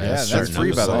Monday. That's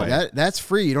free, by the way. That's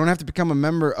free. You don't have to become a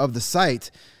member of the site.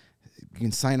 You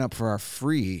can sign up for our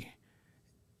free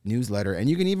newsletter, and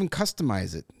you can even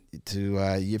customize it to.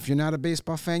 If you're not a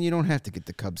baseball fan, you don't have to get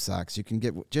the Cubs socks. You can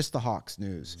get just the Hawks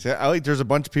news. See, there's a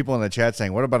bunch of people in the chat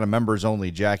saying, "What about a members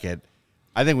only jacket?"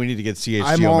 I think we need to get CHGO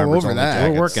I'm all members over only that.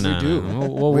 jackets. We're working on it.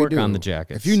 We'll work on the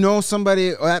jackets. If you know somebody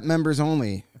at members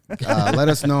only, let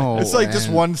us know. It's like just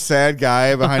one sad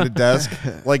guy behind a desk,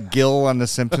 like Gil on The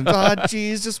Simpsons.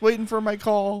 Geez, just waiting for my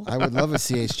call. I would love a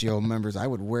CHGO members. I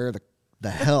would wear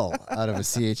the hell out of a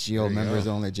CHGO members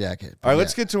only jacket. All right,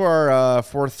 let's get to our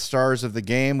fourth stars of the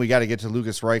game. We got to get to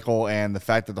Lucas Reichel and the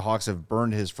fact that the Hawks have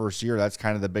burned his first year. That's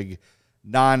kind of the big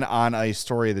non-on-ice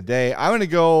story of the day. I'm going to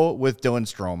go with Dylan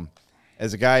Strome.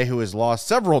 As a guy who has lost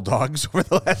several dogs over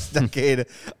the last decade,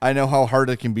 I know how hard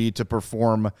it can be to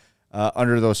perform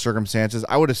under those circumstances.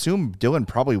 I would assume Dylan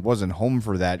probably wasn't home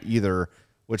for that either,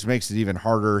 which makes it even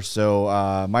harder.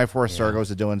 So my fourth star goes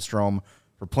to Dylan Strome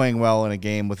playing well in a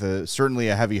game with certainly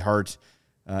a heavy heart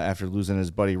after losing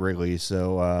his buddy Wrigley.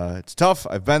 So it's tough.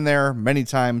 I've been there many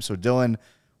times. So Dylan,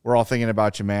 we're all thinking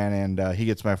about you, man, and he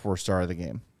gets my 4-star of the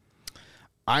game.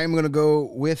 I'm going to go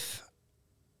with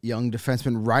young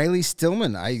defenseman Riley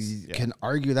Stillman. I can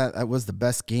argue that was the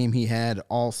best game he had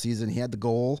all season. He had the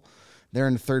goal there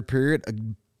in the third period,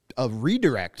 a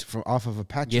redirect off of a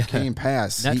Patrick Kane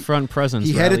pass. Net front presence.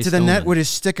 He Riley headed to the Stillman. net with his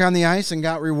stick on the ice and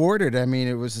got rewarded. I mean,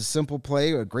 it was a simple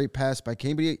play, a great pass by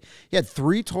Kane, but he had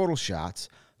 3 total shots,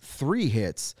 3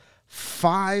 hits,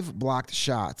 5 blocked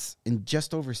shots in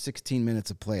just over 16 minutes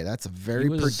of play. That's a very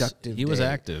productive He was day.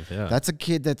 active, yeah. That's a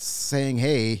kid that's saying,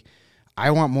 hey,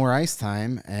 I want more ice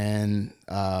time, and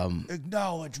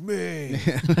Acknowledge me.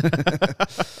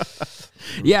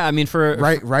 Yeah, I mean, for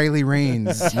Riley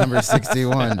Raines, number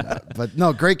 61. But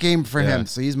no, great game for him.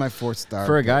 So he's my 4th star.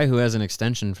 for a guy who has an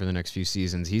extension for the next few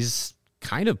seasons, he's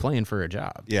kind of playing for a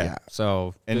job. Yeah.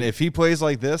 So And if he plays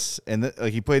like this, and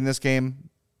like he played in this game,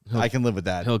 I can live with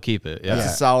that. he'll keep it. Yeah,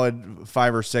 That's a solid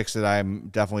 5 or 6 that I'm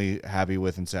definitely happy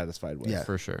with and satisfied with. Yeah,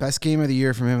 for sure. Best game of the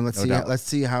year from him. No doubt. Let's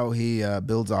see how he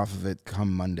builds off of it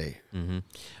come Monday.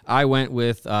 I went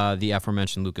with the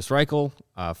aforementioned Lucas Reichel.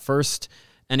 First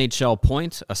NHL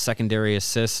point, a secondary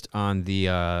assist on the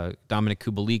Dominik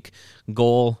Kubalik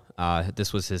goal.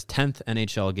 This was his 10th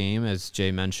NHL game, as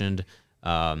Jay mentioned,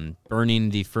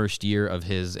 burning the first year of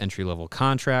his entry-level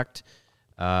contract.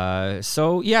 He's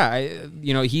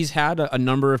had a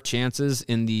number of chances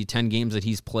in the 10 games that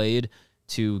he's played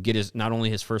to get not only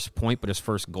his first point, but his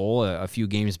first goal. A few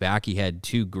games back, he had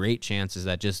 2 great chances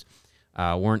that just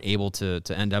weren't able to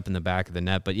end up in the back of the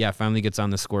net. But yeah, finally gets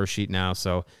on the score sheet now.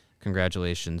 So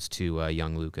congratulations to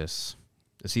young Lucas.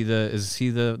 Is he the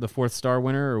 4th star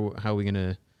winner, or how are we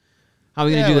gonna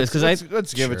do this? Because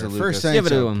let's give it to Lucas. First give it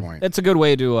to NHL him. point. It's a good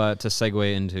way to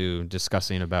segue into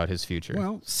discussing about his future.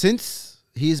 Well, since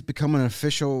he's become an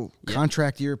official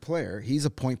contract year player, he's a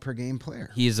point per game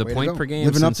player. He is a Way to point go. per game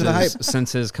Living up since to the hype.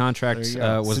 since his contract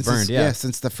was Since burned.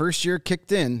 since the first year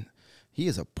kicked in, he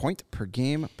is a point per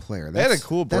game player. They had a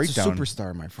cool breakdown. That's a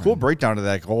superstar, my friend. Cool breakdown to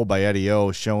that goal by Eddie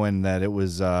O, showing that it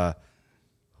was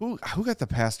who got the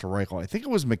pass to Reichel? I think it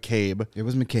was McCabe. It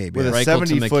was McCabe. With yeah. a Reichel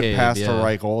to 70-foot McCabe, pass to yeah.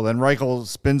 Reichel. Then Reichel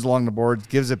spins along the boards,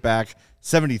 gives it back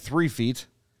 73 feet.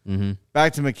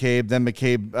 Back to McCabe. Then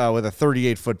McCabe with a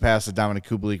 38-foot pass to Dominik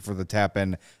Kubalik for the tap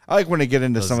in. I like when they get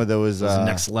into some of those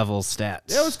next level stats.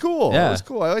 Yeah, it was cool. Yeah. It was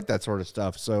cool. I like that sort of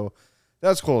stuff. So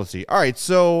that's cool to see. All right,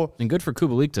 so And good for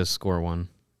Kubalik to score one.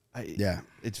 Yeah.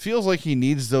 it feels like he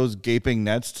needs those gaping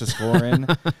nets to score in.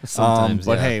 Sometimes,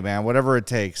 but yeah. hey, man, whatever it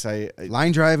takes.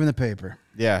 Line drive in the paper.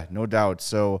 Yeah, no doubt.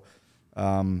 So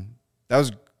that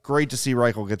was great to see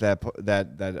Reichel get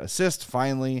that assist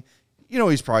finally. You know,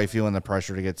 he's probably feeling the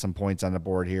pressure to get some points on the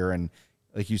board here. And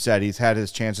like you said, he's had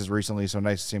his chances recently, so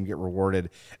nice to see him get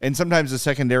rewarded. And sometimes the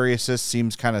secondary assist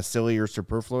seems kind of silly or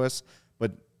superfluous,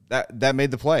 but that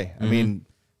made the play. I mean,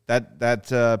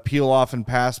 that peel off and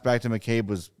pass back to McCabe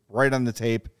was right on the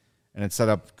tape, and it set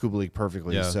up Kubalik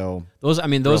perfectly. Yeah. So those are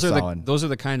real solid.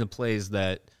 the kind of plays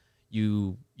that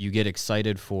you get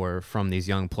excited from these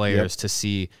young players to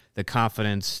see the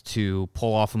confidence to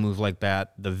pull off a move like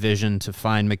that, the vision to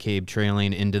find McCabe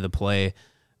trailing into the play,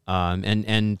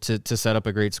 and to set up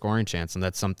a great scoring chance. And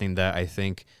that's something that I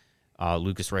think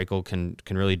Lucas Reichel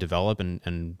can really develop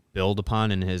and build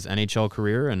upon in his NHL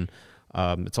career. And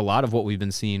it's a lot of what we've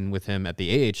been seeing with him at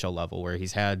the AHL level, where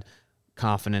he's had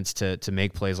confidence to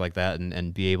make plays like that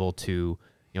and be able to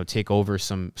take over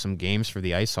some games for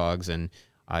the Ice Hogs. And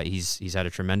he's had a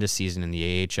tremendous season in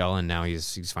the AHL, and now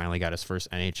he's finally got his first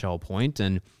NHL point.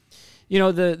 And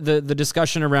the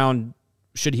discussion around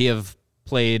should he have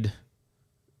played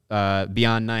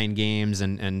beyond 9 games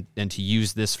and to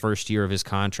use this first year of his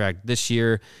contract this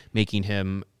year, making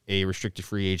him a restricted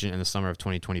free agent in the summer of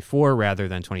 2024 rather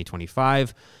than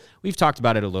 2025. We've talked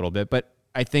about it a little bit, but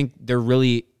I think there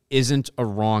really isn't a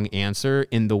wrong answer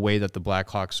in the way that the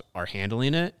Blackhawks are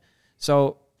handling it.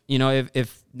 So,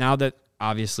 if now that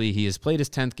obviously he has played his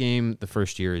 10th game, the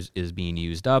first year is being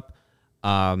used up,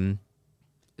 I'm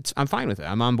fine with it.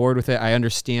 I'm on board with it. I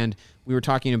understand. We were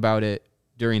talking about it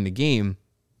during the game.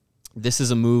 This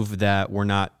is a move that we're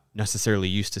not necessarily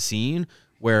used to seeing,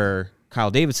 where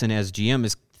Kyle Davidson as GM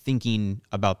is thinking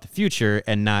about the future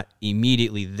and not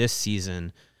immediately this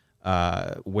season,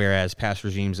 whereas past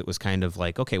regimes it was kind of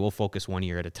like, okay, we'll focus 1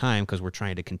 year at a time because we're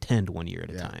trying to contend 1 year at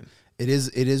a time. It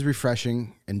is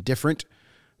refreshing and different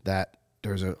that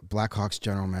there's a Blackhawks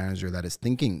general manager that is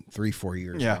thinking 3-4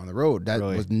 years down the road. That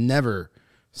was never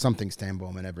something Stan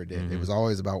Bowman ever did. It was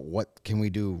always about what can we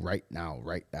do right now.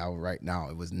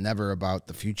 It was never about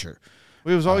the future.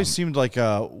 It was always seemed like,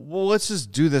 well, let's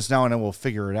just do this now and then we'll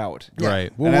figure it out. Yeah,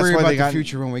 Right. We'll And that's worry why about they the got-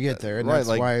 future when we get there. And Right, that's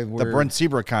like why the we're Brent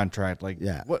Seabrook contract. Like,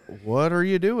 Yeah. what are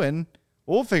you doing?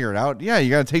 We'll figure it out. Yeah, you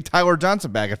got to take Tyler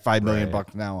Johnson back at $5 million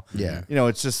bucks now. Yeah.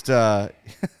 It's just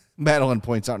Madeline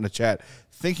points out in the chat.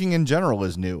 Thinking in general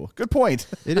is new. Good point.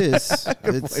 It is.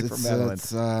 point from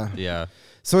Madeline. Yeah.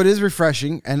 So it is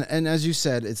refreshing, and as you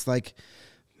said, it's like,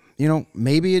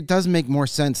 maybe it does make more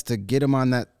sense to get him on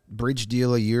that bridge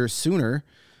deal a year sooner,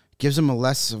 gives him a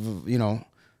less of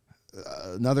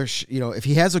another. If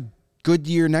he has a good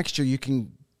year next year, you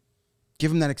can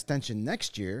give him that extension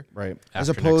next year, Right. As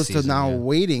After opposed next to now season, yeah.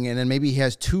 waiting, and then maybe he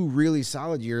has 2 really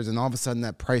solid years, and all of a sudden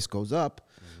that price goes up.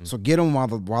 So get him while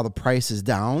the price is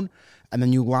down, and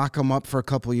then you lock him up for a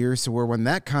couple of years to where when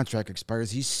that contract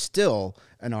expires, he's still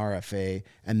an RFA,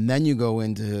 and then you go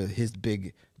into his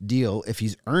big deal if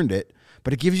he's earned it.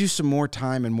 But it gives you some more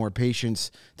time and more patience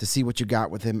to see what you got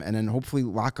with him, and then hopefully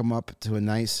lock him up to a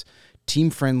nice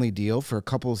team-friendly deal for a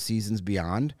couple of seasons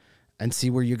beyond, and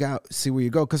see where you go.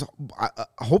 Because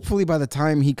hopefully by the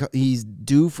time he's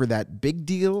due for that big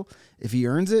deal, if he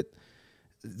earns it,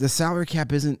 the salary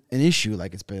cap isn't an issue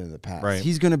like it's been in the past. Right.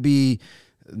 He's going to be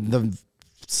the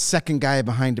second guy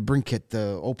behind DeBrincat to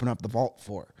open up the vault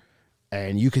for,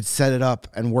 and you could set it up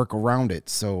and work around it.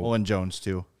 So, Well, and Jones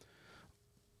too.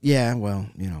 yeah, well,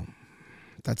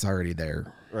 that's already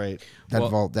there. Right.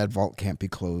 That vault can't be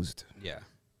closed. Yeah.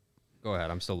 Go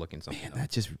ahead. I'm still looking something up. That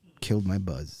just killed my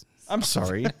buzz. I'm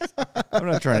sorry. I'm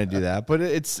not trying to do that, but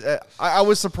it's. I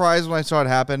was surprised when I saw it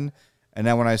happen, and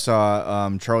then when I saw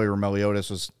Charlie Romeliotis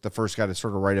was the first guy to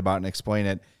sort of write about and explain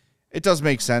it. It does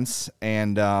make sense,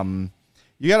 and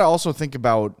you got to also think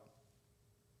about.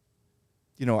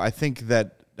 I think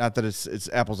that not that it's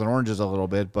apples and oranges a little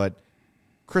bit, but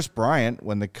Chris Bryant,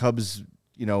 when the Cubs,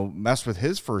 messed with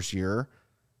his first year,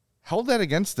 held that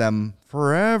against them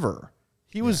forever.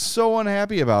 He was so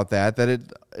unhappy about that it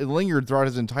lingered throughout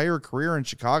his entire career in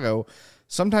Chicago.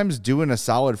 Sometimes doing a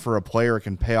solid for a player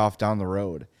can pay off down the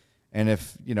road. And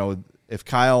if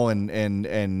Kyle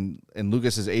and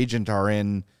Lucas's agent are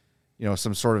in,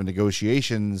 some sort of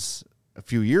negotiations a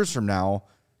few years from now,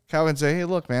 Kyle can say, hey,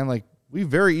 look, man, like we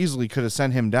very easily could have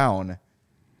sent him down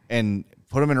and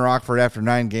put him in Rockford after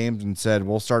 9 games and said,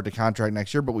 we'll start the contract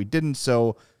next year, but we didn't.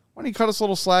 So why don't you cut us a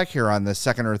little slack here on the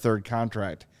second or third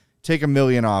contract? Take $1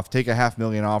 million off, take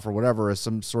 $500,000 off or whatever as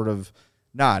some sort of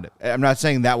nod. I'm not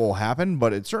saying that will happen,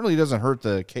 but it certainly doesn't hurt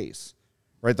the case,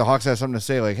 right? The Hawks have something to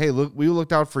say like, hey, look, we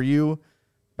looked out for you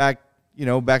back in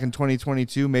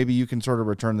 2022. Maybe you can sort of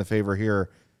return the favor here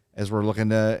as we're looking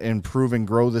to improve and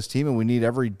grow this team, and we need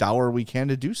every dollar we can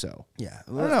to do so. Yeah.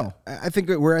 I don't know. I think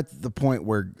that we're at the point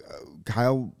where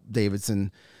Kyle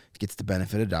Davidson gets the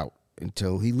benefit of doubt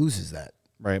until he loses that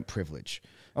Right. privilege.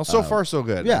 Well, so far, so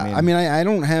good. Yeah, I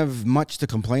don't have much to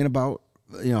complain about.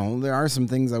 There are some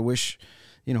things I wish,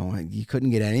 you couldn't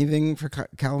get anything for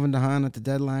Calvin DeHaan at the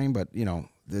deadline, but,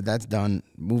 that's done,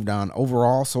 moved on.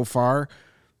 Overall, so far,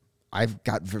 I've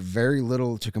got very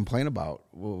little to complain about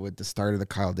with the start of the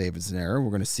Kyle Davidson era. We're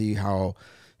going to see how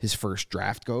his first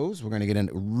draft goes. We're going to get a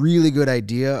really good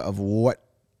idea of what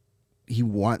he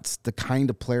wants, the kind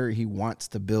of player he wants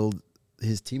to build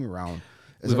his team around.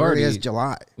 As early as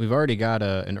July. We've already got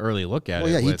an early look at it.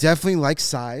 Well, yeah, he definitely likes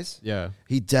size. Yeah.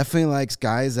 He definitely likes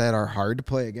guys that are hard to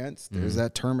play against. There's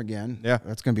that term again. Yeah.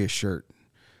 That's going to be a shirt.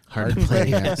 Hard to play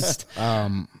against.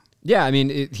 Yeah, I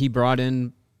mean, he brought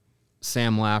in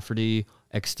Sam Lafferty,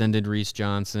 extended Reese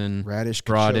Johnson. Radish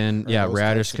brought Kachuk, in, right, those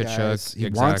Radish types of guys. Kachuk. He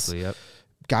wants Exactly, yep.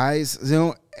 guys,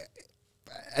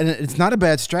 and it's not a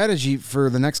bad strategy for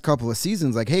the next couple of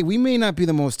seasons. Like, hey, we may not be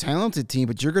the most talented team,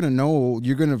 but you're going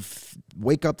to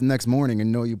wake up the next morning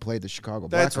and know you played the Chicago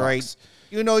Blackhawks. That's right.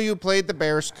 You played the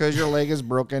Bears because your leg is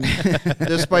broken,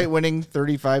 despite winning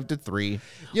 35-3.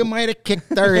 You might have kicked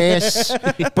their ass,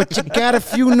 but you got a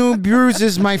few new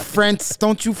bruises, my friends.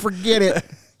 Don't you forget it.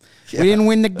 We didn't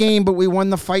win the game, but we won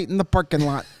the fight in the parking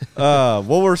lot.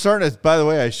 Well, we're starting to. By the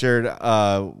way, I shared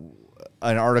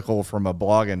an article from a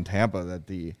blog in Tampa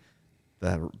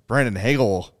that Brandon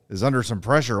Hagel is under some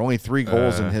pressure. Only 3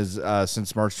 goals in his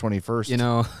since March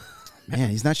 21st. Man,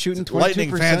 he's not shooting 22%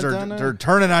 Lightning fans down are there?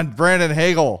 turning on Brandon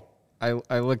Hagel.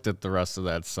 I looked at the rest of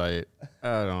that site.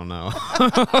 I don't know.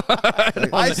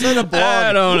 I said a blog,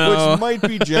 I don't know. which might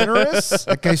be generous.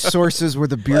 That guy's sources were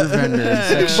the beer vendor in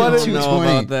section But it-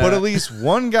 220. But at least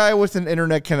one guy with an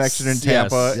internet connection in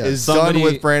Tampa Yes. is Somebody-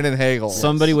 done with Brandon Hagel.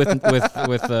 Somebody with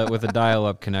a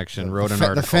dial-up connection wrote an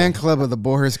article. The fan club of the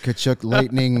Boris Kachuk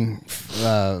Lightning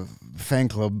fan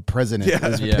club president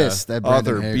is Yeah. pissed at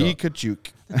Brandon Author Hagel. B. Kachuk.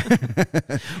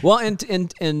 Well,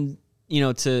 and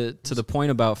to the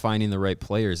point about finding the right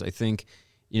players, I think,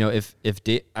 if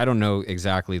I don't know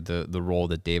exactly the role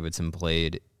that Davidson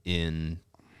played in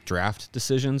draft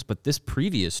decisions, but this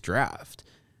previous draft,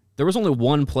 there was only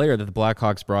one player that the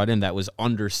Blackhawks brought in that was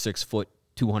under 6 foot,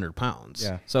 200 pounds.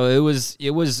 Yeah. So it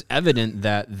was evident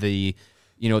that the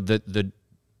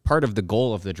part of the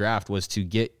goal of the draft was to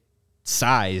get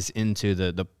size into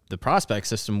the prospect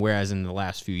system, whereas in the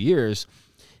last few years,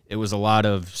 it was a lot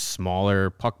of smaller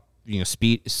puck,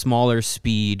 smaller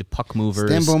speed puck movers.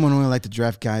 Stan Bowman only liked to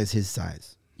draft guys his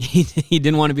size. He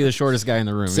didn't want to be the shortest guy in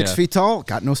the room. 6 feet tall,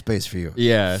 got no space for you.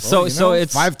 Yeah. Well, so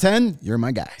it's 5'10", you're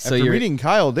my guy. After meeting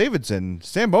Kyle Davidson,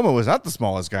 Stan Bowman was not the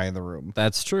smallest guy in the room.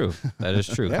 That's true. That is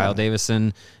true. Yeah. Kyle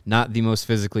Davison, not the most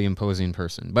physically imposing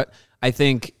person, but I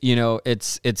think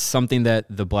it's something that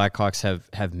the Blackhawks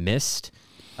have missed,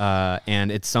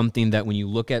 and it's something that when you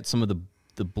look at some of the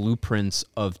blueprints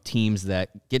of teams that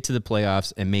get to the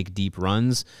playoffs and make deep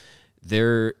runs,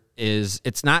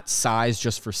 it's not size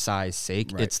just for size sake.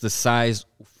 Right. It's the size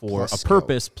for plus a skill.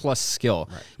 purpose plus skill.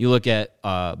 Right. You look at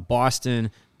Boston,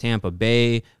 Tampa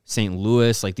Bay, St.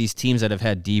 Louis, like these teams that have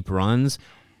had deep runs,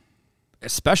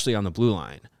 especially on the blue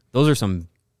line. Those are some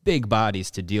big bodies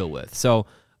to deal with. So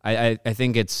I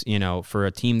think it's, for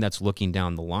a team that's looking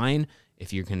down the line,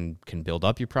 if you can build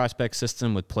up your prospect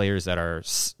system with players that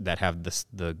have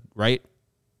the right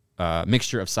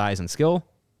mixture of size and skill,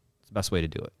 it's the best way to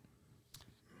do it.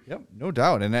 Yep, no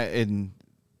doubt. And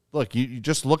look, you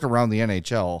just look around the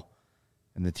NHL,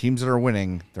 and the teams that are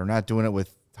winning, they're not doing it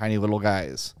with tiny little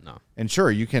guys. No. And sure,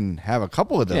 you can have a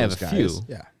couple of those guys. Few.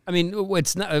 Yeah. I mean,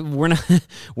 it's not.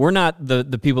 We're not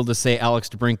the people to say Alex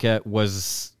DeBrincat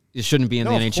shouldn't be in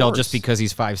the of NHL course. just because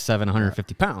he's 5'7",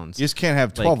 150 pounds. You just can't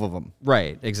have 12 of them.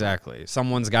 Right, exactly.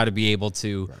 Someone's got to be able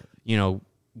to,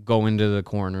 go into the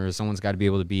corners. Someone's got to be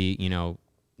able to be,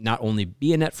 not only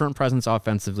be a net front presence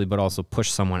offensively, but also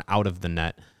push someone out of the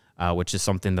net, which is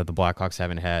something that the Blackhawks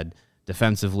haven't had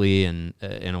defensively in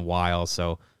a while.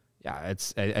 So, yeah,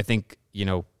 I think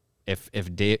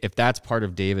if that's part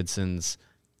of Davidson's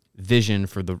vision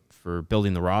for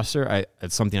building the roster,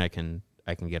 it's something I can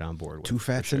get on board with. Two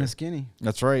fats and a skinny.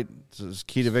 That's right. It's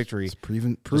key to victory. It's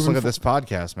proven. Just look at this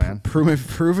podcast, man.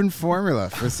 Proven formula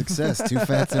for success. 2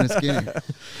 fats and a skinny.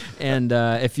 And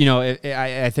I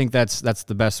think that's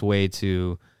the best way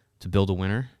to build a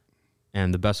winner,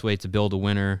 and the best way to build a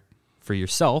winner for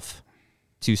yourself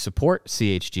to support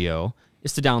CHGO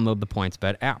is to download the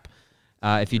PointsBet app.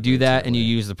 If you do that and you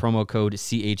use the promo code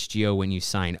CHGO when you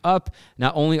sign up,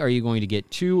 not only are you going to get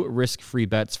 2 risk-free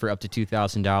bets for up to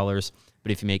 $2,000,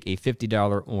 but if you make a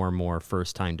 $50 or more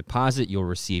first-time deposit, you'll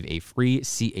receive a free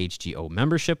CHGO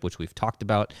membership, which we've talked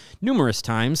about numerous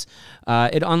times.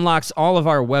 It unlocks all of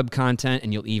our web content,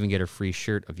 and you'll even get a free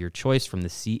shirt of your choice from the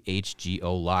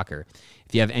CHGO locker.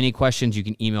 If you have any questions, you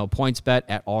can email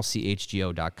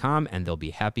pointsbet@allchgo.com, and they'll be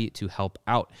happy to help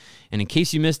out. And in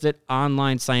case you missed it,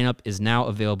 online sign-up is now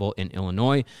available in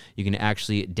Illinois. You can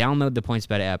actually download the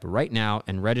PointsBet app right now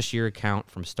and register your account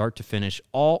from start to finish,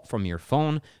 all from your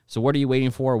phone. So what are you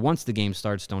waiting for? Once the game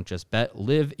starts, don't just bet.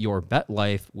 Live your bet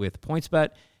life with PointsBet.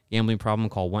 Gambling problem,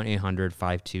 call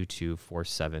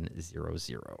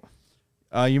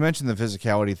 1-800-522-4700. You mentioned the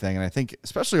physicality thing, and I think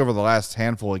especially over the last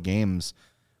handful of games,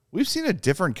 we've seen a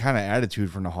different kind of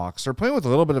attitude from the Hawks. They're playing with a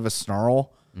little bit of a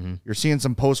snarl. Mm-hmm. You're seeing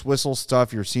some post-whistle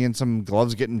stuff. You're seeing some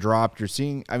gloves getting dropped. You're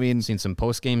seeing some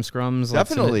post-game scrums.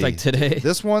 Definitely. Like today.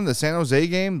 This one, the San Jose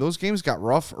game, those games got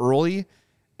rough early,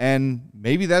 and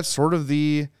maybe that's sort of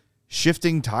the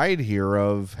shifting tide here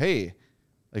of, hey,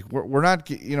 like we're not,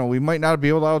 we might not be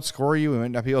able to outscore you. We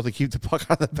might not be able to keep the puck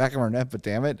out of the back of our net, but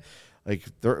damn it, like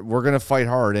we're going to fight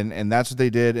hard, and that's what they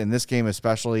did in this game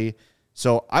especially.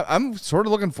 So I'm sort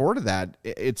of looking forward to that.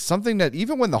 It's something that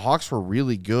even when the Hawks were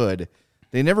really good,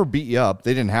 they never beat you up.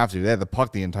 They didn't have to. They had the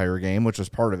puck the entire game, which was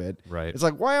part of it. Right. It's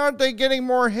like, why aren't they getting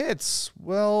more hits?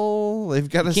 Well, they've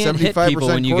got a 75%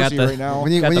 when you got right now.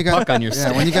 When you got the puck on your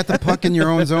when you got the puck in your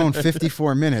own zone,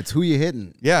 54 minutes, who you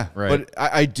hitting? Yeah, right. But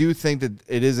I do think that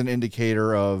it is an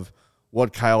indicator of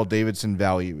what Kyle Davidson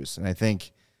values. And I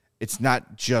think it's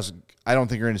not just, I don't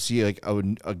think you're going to see like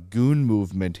a goon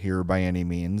movement here by any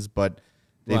means, but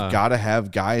they've got to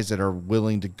have guys that are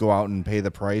willing to go out and pay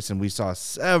the price. And we saw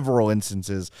several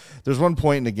instances. There's one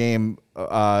point in the game,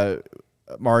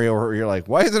 Mario, where you're like,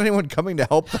 why isn't anyone coming to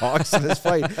help the Hawks in this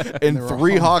fight? And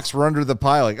 3 Hawks were under the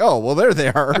pile. Like, oh, well, there they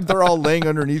are. They're all laying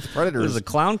underneath Predators. It was a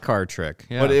clown car trick.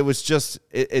 Yeah. But it was just,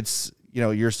 it's,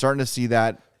 you're starting to see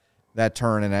that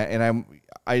turn. And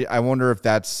I wonder if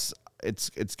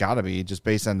it's got to be just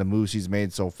based on the moves he's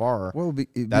made so far. Well,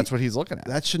 that's what he's looking at.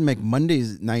 That should make Monday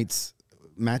night's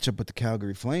matchup with the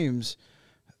Calgary Flames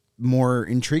more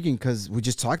intriguing because we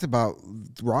just talked about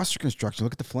roster construction.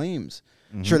 Look at the Flames.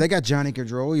 Sure, they got Johnny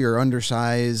Gaudreau, your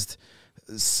undersized,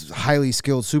 highly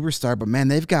skilled superstar, but man,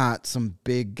 they've got some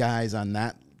big guys on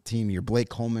that team. Your Blake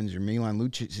Coleman's, your Milan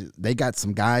Lucic. They got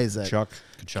some guys that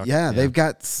Kachuk. Yeah, they've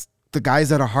got the guys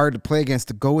that are hard to play against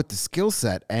to go with the skill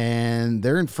set, and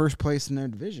they're in first place in their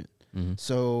division.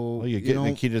 So Well, you get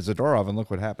Nikita Zadorov, and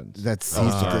look what happens. That's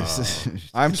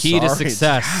I'm Key to sorry.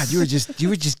 success. God, you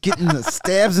were just getting the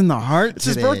stabs in the heart. It's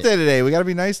his birthday today. We got to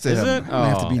be nice to Is him. it? We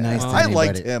have to be nice to I anybody.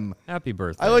 liked him. Happy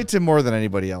birthday. I liked him more than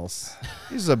anybody else.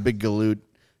 He's a big galoot.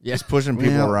 Just pushing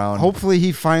people Well, around. Hopefully,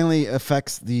 he finally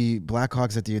affects the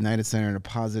Blackhawks at the United Center in a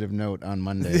positive note on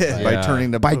Monday. by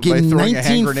turning the By getting throwing a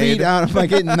hand 19 feet grenade. out, by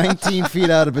getting 19 feet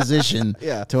out of position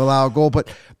Yeah. to allow a goal. But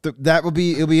it'll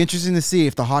be interesting to see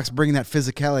if the Hawks bring that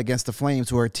physicality against the Flames,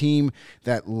 who are a team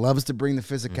that loves to bring the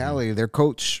physicality. Their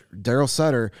coach Daryl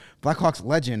Sutter, Blackhawks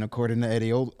legend, according to Eddie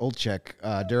Olczyk,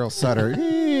 Daryl Sutter. I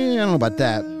don't know about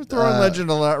that. Throwing legend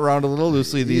around a little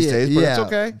loosely these days, but it's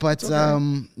okay. But It's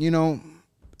okay.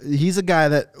 He's a guy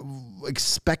that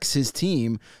expects his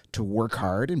team to work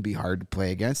hard and be hard to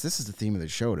play against. This is the theme of the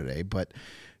show today. But,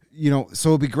 so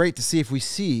it'd be great to see if we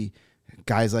see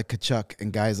guys like Kachuk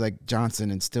and guys like Johnson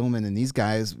and Stillman and these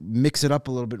guys mix it up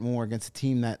a little bit more against a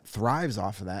team that thrives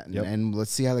off of that. And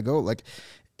let's see how they go. Like,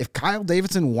 if Kyle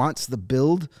Davidson wants the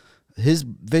build, his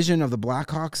vision of the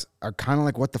Blackhawks are kind of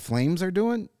like what the Flames are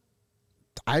doing.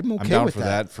 I'm okay down with for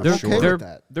that. that for They're sure. okay with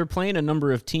that. They're playing a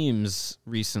number of teams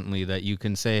recently that you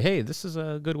can say, hey, this is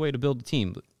a good way to build a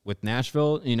team. With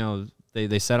Nashville,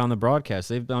 they said on the broadcast,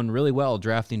 they've done really well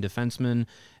drafting defensemen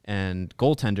and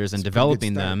goaltenders and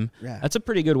developing them. Yeah. That's a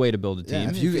pretty good way to build a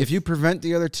Yeah, team. if you prevent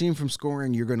the other team from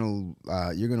scoring, you're gonna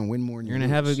win more. You're gonna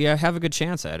have a good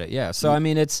chance at it. Yeah. So I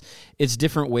mean, it's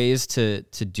different ways to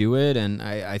do it, and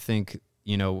I think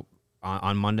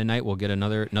on Monday night we'll get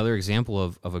another example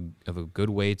of a good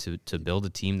way to build a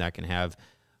team that can have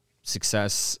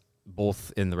success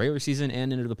both in the regular season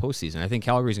and into the postseason. I think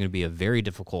Calgary is going to be a very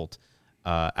difficult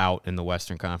out in the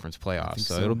Western Conference playoffs.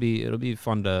 So it'll be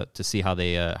fun to see how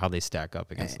they stack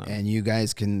up against them. And you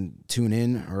guys can tune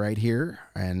in right here,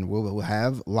 and we'll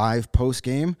have live post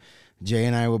game. Jay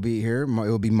and I will be here. It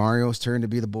will be Mario's turn to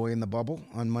be the boy in the bubble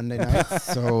on Monday night.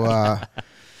 So.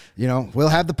 We'll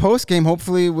have the post game.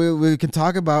 Hopefully, we can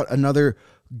talk about another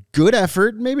good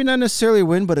effort. Maybe not necessarily a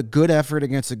win, but a good effort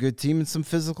against a good team and some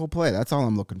physical play. That's all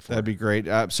I'm looking for. That'd be great.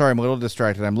 Sorry, I'm a little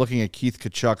distracted. I'm looking at Keith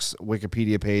Kachuk's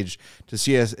Wikipedia page to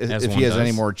see if he has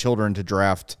any more children to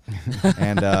draft.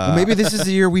 And Well, maybe this is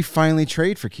the year we finally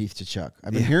trade for Keith Kachuk.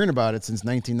 I've been hearing about it since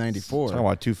 1994. I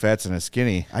want two fats and a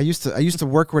skinny. I used to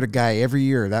work with a guy every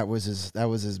year. That was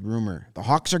his rumor. The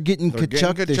Hawks are getting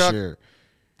Kachuk this year.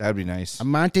 That'd be nice.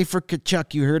 Amante for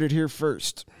Kachuk. You heard it here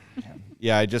first.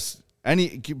 Yeah,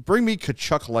 bring me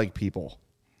Kachuk-like people.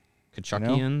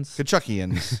 Kachuckians.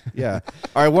 Kachuckians. Yeah.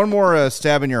 All right, one more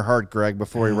stab in your heart, Greg,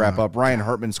 before we wrap up. Ryan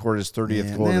Hartman scored his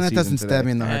 30th goal of the that season doesn't today. stab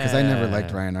me in the heart because I never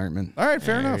liked Ryan Hartman. All right,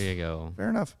 fair enough. There you go. Fair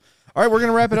enough. All right, we're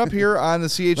going to wrap it up here on the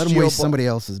CHGO. Let him waste somebody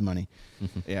else's money.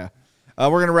 Yeah. We're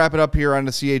going to wrap it up here on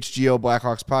the CHGO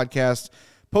Blackhawks podcast.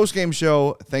 Post-game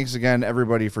show. Thanks again,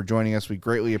 everybody, for joining us. We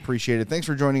greatly appreciate it. Thanks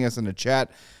for joining us in the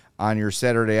chat on your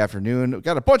Saturday afternoon. We've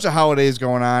got a bunch of holidays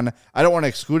going on. I don't want to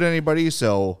exclude anybody,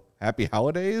 so happy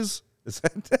holidays. Is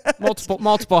that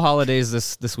multiple holidays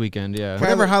this weekend. Yeah.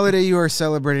 Whatever holiday you are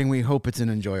celebrating, we hope it's an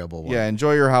enjoyable one. Yeah,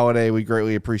 enjoy your holiday. We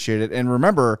greatly appreciate it. And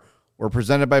remember, we're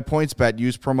presented by PointsBet.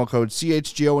 Use promo code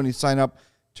CHGO when you sign up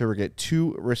to get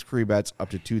 2 risk-free bets up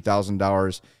to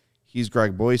 $2,000. He's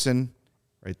Greg Boyson.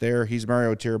 Right there. He's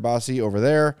Mario Tirabassi over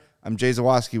there. I'm Jay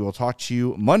Zawaski. We'll talk to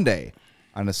you Monday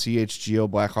on the CHGO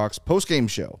Blackhawks postgame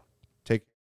show.